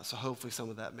 So hopefully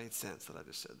some of that made sense that I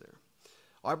just said there.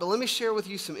 All right, but let me share with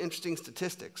you some interesting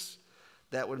statistics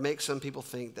that would make some people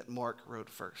think that Mark wrote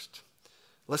first.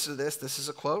 Listen to this. This is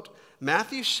a quote.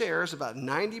 Matthew shares about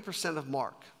 90% of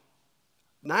Mark.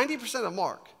 90% of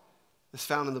Mark is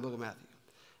found in the book of Matthew.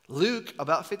 Luke,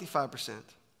 about 55%.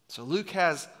 So Luke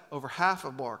has over half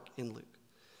of Mark in Luke.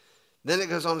 Then it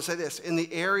goes on to say this. In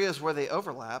the areas where they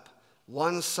overlap,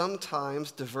 one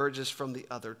sometimes diverges from the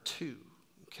other two.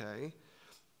 Okay?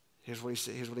 Here's what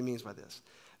he means by this.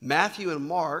 Matthew and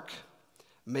Mark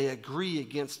may agree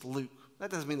against Luke. That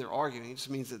doesn't mean they're arguing. It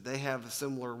just means that they have a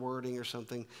similar wording or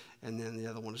something, and then the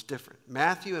other one is different.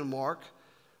 Matthew and Mark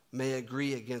may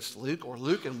agree against Luke, or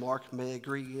Luke and Mark may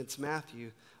agree against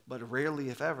Matthew, but rarely,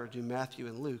 if ever, do Matthew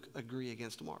and Luke agree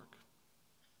against Mark.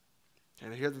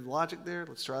 Can you hear the logic there?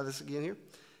 Let's try this again here.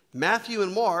 Matthew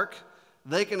and Mark,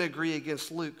 they can agree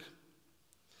against Luke.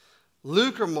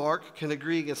 Luke or Mark can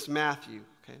agree against Matthew.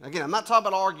 Okay. Again, I'm not talking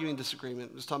about arguing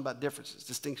disagreement. I'm just talking about differences,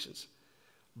 distinctions.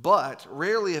 But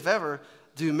rarely, if ever,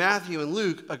 do Matthew and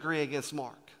Luke agree against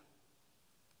Mark.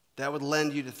 That would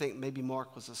lend you to think maybe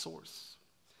Mark was the source.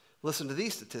 Listen to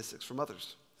these statistics from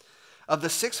others. Of the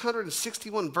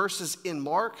 661 verses in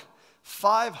Mark,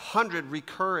 500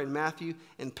 recur in Matthew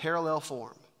in parallel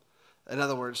form. In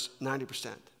other words, 90%.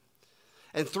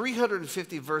 And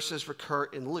 350 verses recur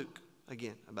in Luke.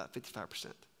 Again, about 55%.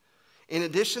 In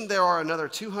addition, there are another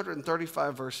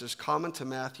 235 verses common to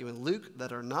Matthew and Luke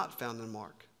that are not found in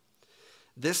Mark.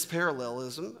 This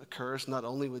parallelism occurs not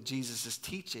only with Jesus'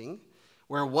 teaching,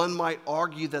 where one might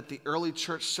argue that the early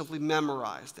church simply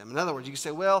memorized them. In other words, you can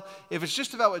say, well, if it's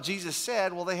just about what Jesus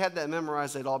said, well, they had that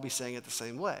memorized, they'd all be saying it the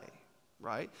same way,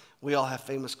 right? We all have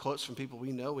famous quotes from people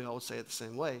we know, we all would say it the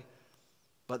same way.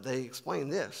 But they explain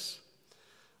this.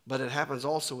 But it happens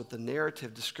also with the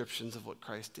narrative descriptions of what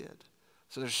Christ did.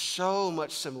 So there's so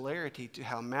much similarity to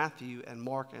how Matthew and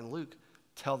Mark and Luke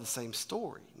tell the same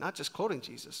story, not just quoting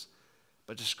Jesus,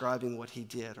 but describing what he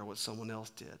did or what someone else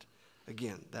did.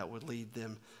 Again, that would lead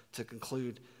them to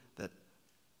conclude that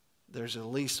there's at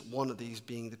least one of these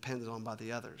being depended on by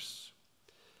the others.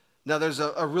 Now, there's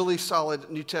a really solid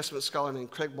New Testament scholar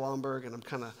named Craig Blomberg, and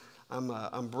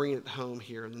I'm bringing it home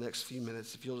here in the next few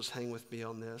minutes, if you'll just hang with me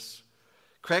on this.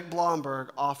 Craig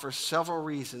Blomberg offers several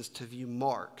reasons to view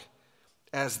Mark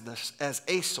as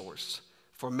a source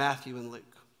for Matthew and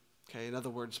Luke. Okay, in other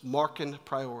words, Markan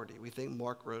priority. We think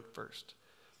Mark wrote first.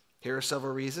 Here are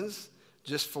several reasons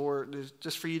just for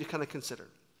you to kind of consider.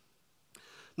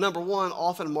 Number one,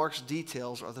 often Mark's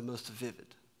details are the most vivid.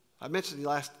 I mentioned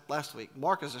last week,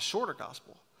 Mark is a shorter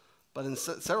gospel, but in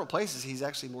several places he's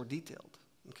actually more detailed.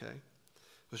 Okay,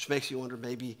 which makes you wonder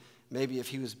maybe if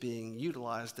he was being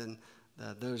utilized, then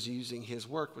those using his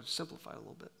work would simplify it a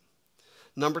little bit.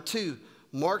 Number two,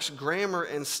 Mark's grammar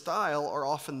and style are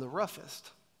often the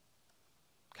roughest.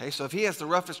 Okay, so if he has the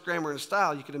roughest grammar and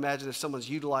style, you can imagine if someone's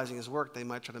utilizing his work, they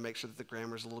might try to make sure that the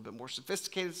grammar is a little bit more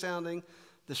sophisticated sounding,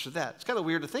 this or that. It's kind of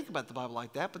weird to think about the Bible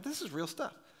like that, but this is real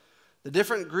stuff. The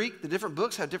different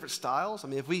books have different styles. I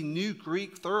mean, if we knew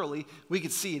Greek thoroughly, we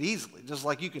could see it easily. Just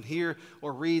like you can hear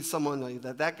or read someone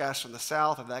that guy's from the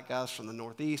south or that guy's from the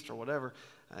northeast or whatever,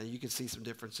 you can see some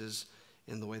differences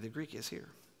in the way the Greek is here.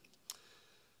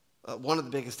 One of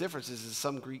the biggest differences is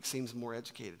some Greek seems more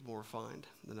educated, more refined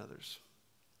than others.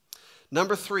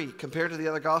 Number 3, compared to the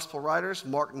other gospel writers,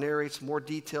 Mark narrates more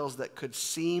details that could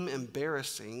seem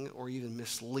embarrassing or even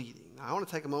misleading. Now, I want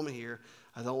to take a moment here.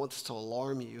 I don't want this to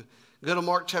alarm you. Go to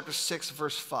Mark chapter 6,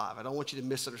 verse 5. I don't want you to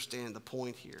misunderstand the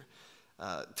point here.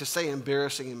 To say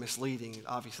embarrassing and misleading,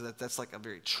 obviously that's like a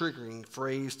very triggering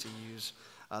phrase to use.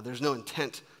 There's no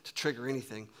intent to trigger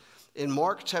anything. In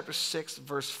Mark chapter 6,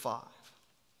 verse 5,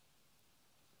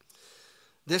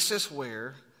 this is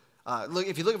where,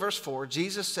 if you look at verse 4,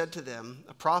 Jesus said to them,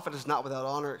 a prophet is not without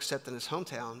honor except in his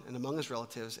hometown and among his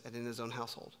relatives and in his own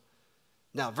household.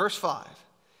 Now, verse 5,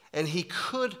 and he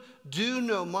could do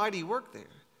no mighty work there,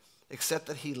 except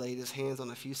that he laid his hands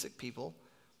on a few sick people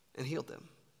and healed them.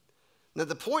 Now,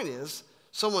 the point is,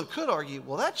 someone could argue,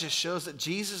 well, that just shows that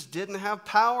Jesus didn't have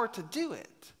power to do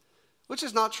it, which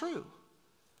is not true.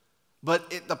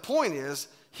 But the point is,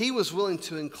 he was willing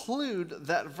to include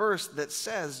that verse that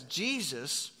says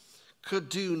Jesus could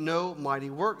do no mighty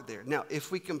work there. Now,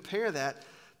 if we compare that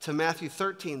to Matthew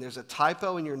 13, there's a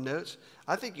typo in your notes.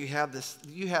 I think you have this.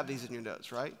 You have these in your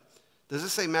notes, right? Does it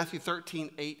say Matthew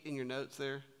 13:8 in your notes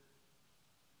there?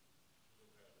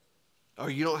 Oh,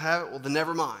 you don't have it? Well, then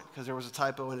never mind, because there was a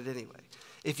typo in it anyway.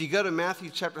 If you go to Matthew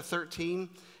chapter 13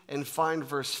 and find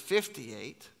verse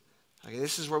 58, okay,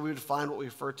 this is where we would find what we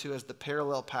refer to as the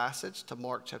parallel passage to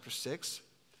Mark chapter 6.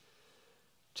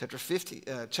 Chapter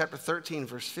 13,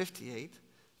 verse 58.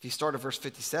 If you start at verse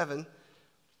 57,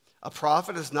 a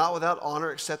prophet is not without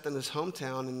honor except in his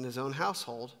hometown and in his own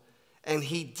household, and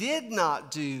he did not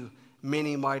do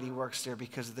many mighty works there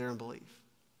because of their unbelief.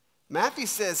 Matthew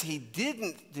says he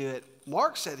didn't do it.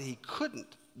 Mark said he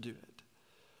couldn't do it.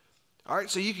 All right,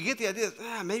 so you could get the idea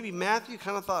that maybe Matthew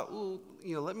kind of thought,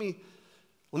 let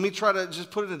me try to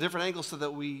just put it in a different angle so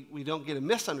that we don't get a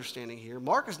misunderstanding here.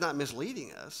 Mark is not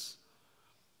misleading us,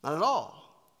 not at all.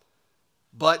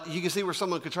 But you can see where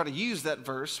someone could try to use that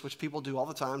verse, which people do all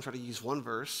the time, try to use one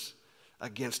verse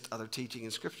against other teaching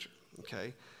in Scripture,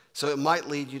 okay? So it might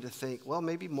lead you to think, well,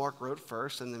 maybe Mark wrote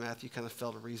first and then Matthew kind of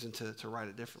felt a reason to write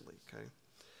it differently, okay?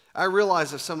 I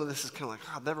realize that some of this is kind of like,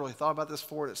 I've never really thought about this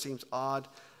before and it seems odd.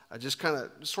 I just kind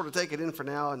of sort of take it in for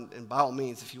now, and by all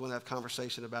means, if you want to have a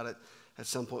conversation about it, at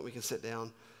some point we can sit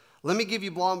down. Let me give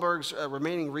you Blomberg's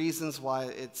remaining reasons why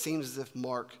it seems as if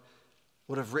Mark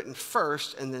would have written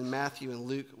first and then Matthew and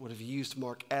Luke would have used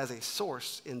Mark as a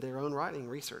source in their own writing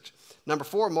research. Number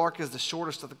 4, Mark is the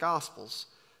shortest of the Gospels,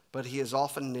 but he is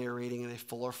often narrating in a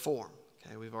fuller form.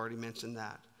 Okay, we've already mentioned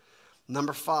that.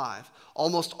 Number 5,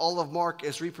 almost all of Mark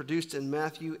is reproduced in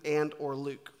Matthew and or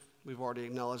Luke. We've already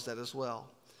acknowledged that as well.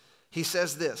 He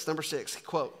says this, number 6,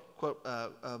 quote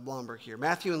Blomberg here,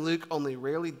 Matthew and Luke only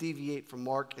rarely deviate from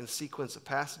Mark in sequence of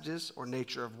passages or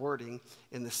nature of wording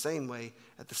in the same way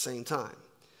at the same time.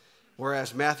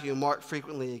 Whereas Matthew and Mark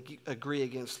frequently agree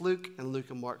against Luke, and Luke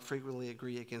and Mark frequently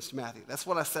agree against Matthew. That's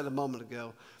what I said a moment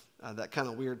ago, that kind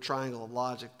of weird triangle of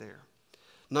logic there.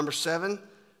 Number 7,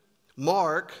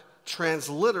 Mark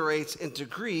transliterates into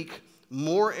Greek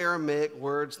more Aramaic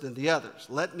words than the others.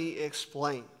 Let me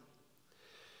explain.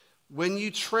 When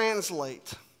you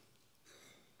translate,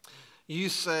 you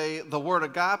say the word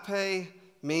agape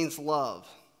means love.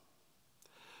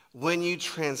 When you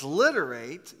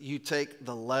transliterate, you take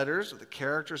the letters or the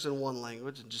characters in one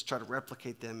language and just try to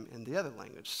replicate them in the other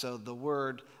language. So the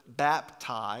word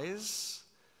baptize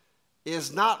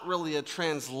is not really a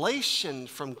translation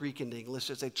from Greek into English.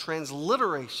 It's a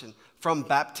transliteration from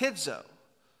baptizo.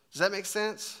 Does that make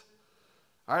sense?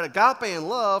 All right, agape and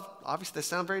love, obviously they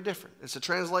sound very different. It's a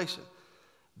translation.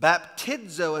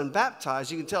 Baptizo and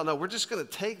baptize, you can tell, no, we're just going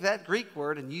to take that Greek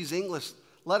word and use English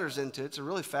letters into it. It's a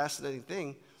really fascinating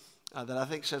thing that I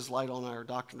think sheds light on our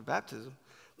doctrine of baptism.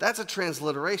 That's a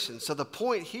transliteration. So the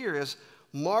point here is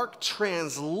Mark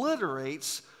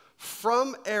transliterates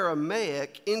from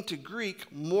Aramaic into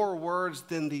Greek more words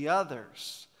than the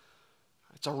others.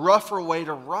 It's a rougher way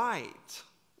to write,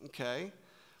 okay?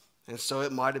 And so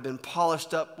it might have been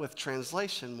polished up with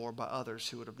translation more by others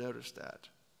who would have noticed that.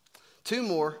 2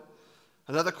 more.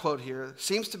 Another quote here.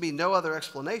 Seems to be no other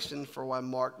explanation for why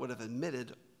Mark would have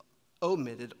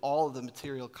omitted all of the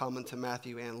material common to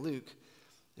Matthew and Luke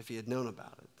if he had known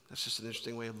about it. That's just an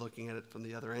interesting way of looking at it from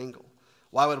the other angle.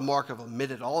 Why would Mark have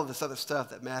omitted all of this other stuff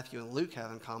that Matthew and Luke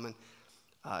have in common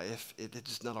if it had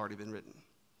just not already been written?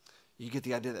 You get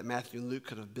the idea that Matthew and Luke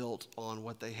could have built on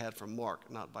what they had from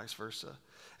Mark, not vice versa.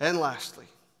 And lastly,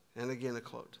 and again a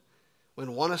quote,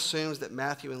 when one assumes that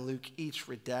Matthew and Luke each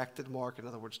redacted Mark, in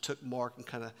other words, took Mark and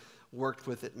kind of worked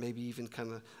with it, maybe even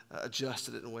kind of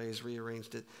adjusted it in ways,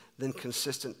 rearranged it, then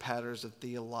consistent patterns of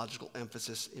theological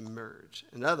emphasis emerge.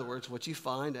 In other words, what you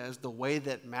find as the way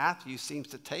that Matthew seems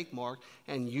to take Mark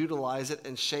and utilize it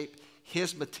and shape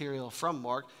his material from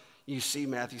Mark, you see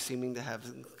Matthew seeming to have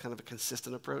kind of a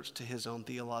consistent approach to his own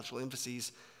theological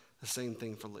emphases. The same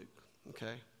thing for Luke,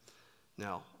 okay?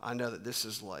 Now, I know that this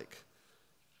is like,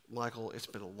 Michael, it's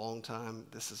been a long time.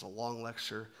 This is a long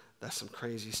lecture. That's some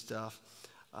crazy stuff.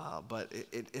 But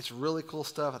it's really cool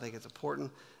stuff. I think it's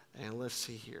important. And let's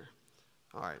see here.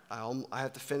 All right, I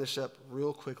have to finish up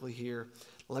real quickly here.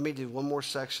 Let me do one more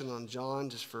section on John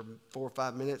just for 4 or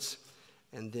 5 minutes,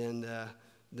 and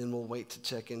then we'll wait to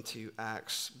check into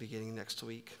Acts beginning next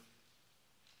week.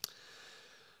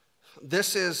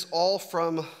 This is all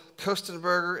from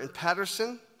Kostenberger and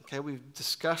Patterson. Okay, we've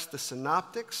discussed the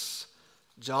synoptics.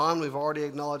 John, we've already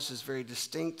acknowledged, is very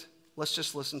distinct. Let's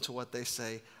just listen to what they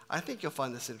say. I think you'll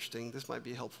find this interesting. This might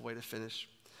be a helpful way to finish.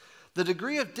 The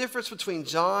degree of difference between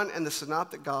John and the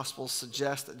synoptic gospels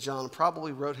suggests that John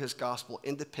probably wrote his gospel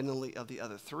independently of the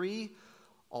other three,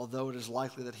 although it is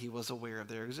likely that he was aware of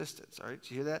their existence. All right,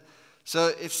 did you hear that? So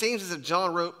it seems as if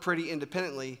John wrote pretty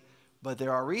independently, but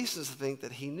there are reasons to think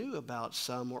that he knew about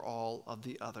some or all of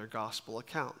the other gospel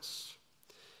accounts.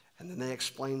 And then they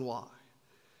explain why.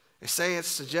 They say it's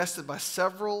suggested by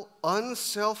several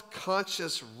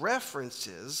unself-conscious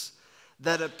references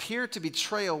that appear to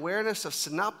betray awareness of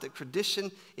synoptic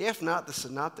tradition, if not the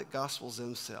synoptic gospels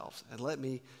themselves. And let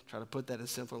me try to put that in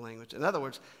simpler language. In other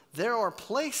words, there are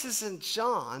places in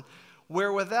John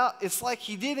where it's like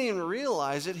he didn't even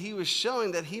realize it. He was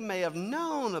showing that he may have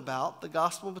known about the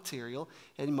gospel material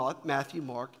in Matthew,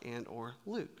 Mark, and or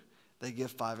Luke. They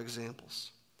give 5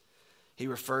 examples. He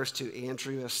refers to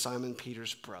Andrew as Simon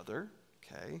Peter's brother,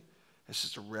 okay? It's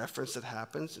just a reference that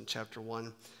happens in chapter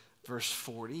 1, verse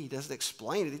 40. He doesn't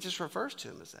explain it. He just refers to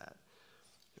him as that.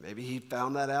 Maybe he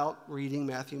found that out reading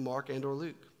Matthew, Mark, and or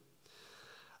Luke.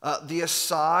 The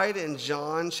aside in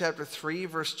John chapter 3,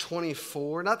 verse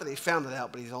 24. Not that he found it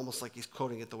out, but he's almost like he's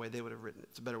quoting it the way they would have written it.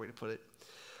 It's a better way to put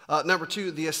it. Number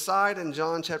 2, the aside in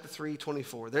John chapter 3,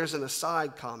 24. There's an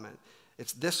aside comment.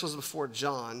 This was before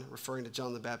John, referring to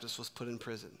John the Baptist, was put in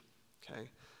prison. Okay,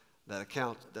 that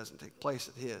account doesn't take place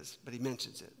at his, but he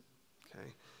mentions it. Okay,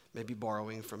 maybe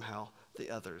borrowing from how the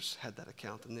others had that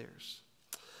account in theirs.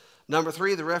 Number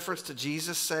 3, the reference to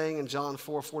Jesus saying in John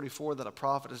 4:44 that a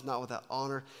prophet is not without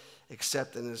honor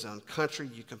except in his own country.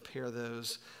 You compare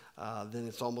those, then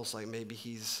it's almost like maybe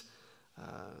he's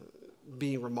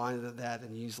being reminded of that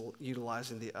and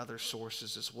utilizing the other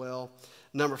sources as well.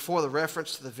 Number 4, the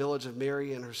reference to the village of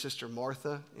Mary and her sister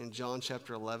Martha in John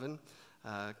chapter 11.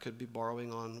 Could be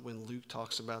borrowing on when Luke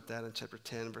talks about that in chapter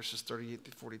 10, verses 38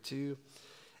 to 42.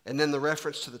 And then the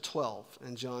reference to the 12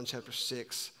 in John chapter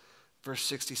 6, verse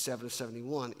 67 to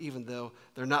 71, even though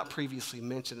they're not previously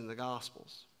mentioned in the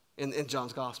Gospels, in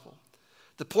John's Gospel.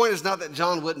 The point is not that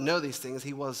John wouldn't know these things.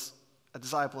 He was a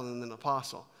disciple and an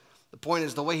apostle. The point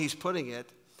is the way he's putting it,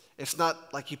 it's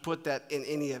not like he put that in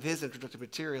any of his introductory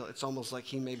material. It's almost like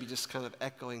he may be just kind of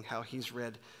echoing how he's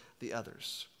read the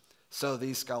others. So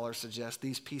these scholars suggest,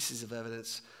 these pieces of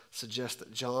evidence suggest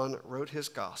that John wrote his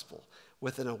gospel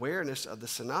with an awareness of the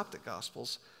synoptic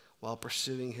gospels while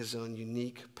pursuing his own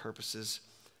unique purposes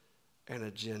and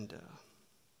agenda.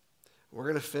 We're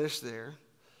going to finish there.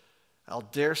 I'll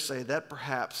dare say that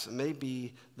perhaps may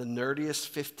be the nerdiest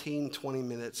 15, 20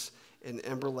 minutes in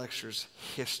Ember Lecture's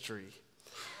history.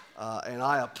 And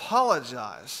I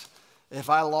apologize if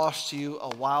I lost you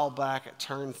a while back at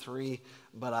turn 3,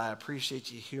 but I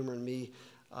appreciate you humoring me.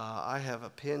 I have a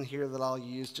pen here that I'll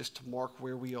use just to mark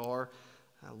where we are.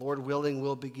 Lord willing,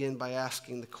 we'll begin by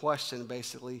asking the question,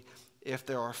 basically, if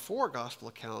there are 4 gospel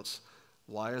accounts,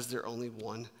 why is there only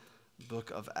 1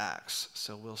 book of Acts?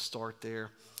 So we'll start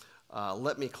there.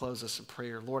 Let me close us in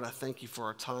prayer. Lord, I thank you for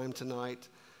our time tonight.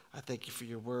 I thank you for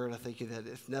your word. I thank you that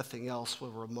if nothing else, we're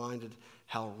reminded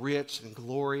how rich and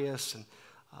glorious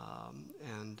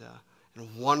and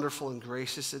wonderful and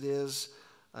gracious it is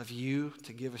of you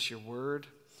to give us your word.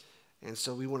 And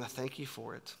so we want to thank you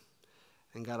for it.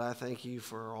 And God, I thank you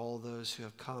for all those who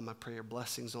have come. I pray your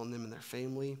blessings on them and their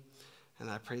family. And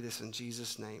I pray this in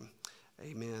Jesus' name.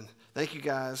 Amen. Thank you,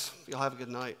 guys. Y'all have a good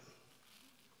night.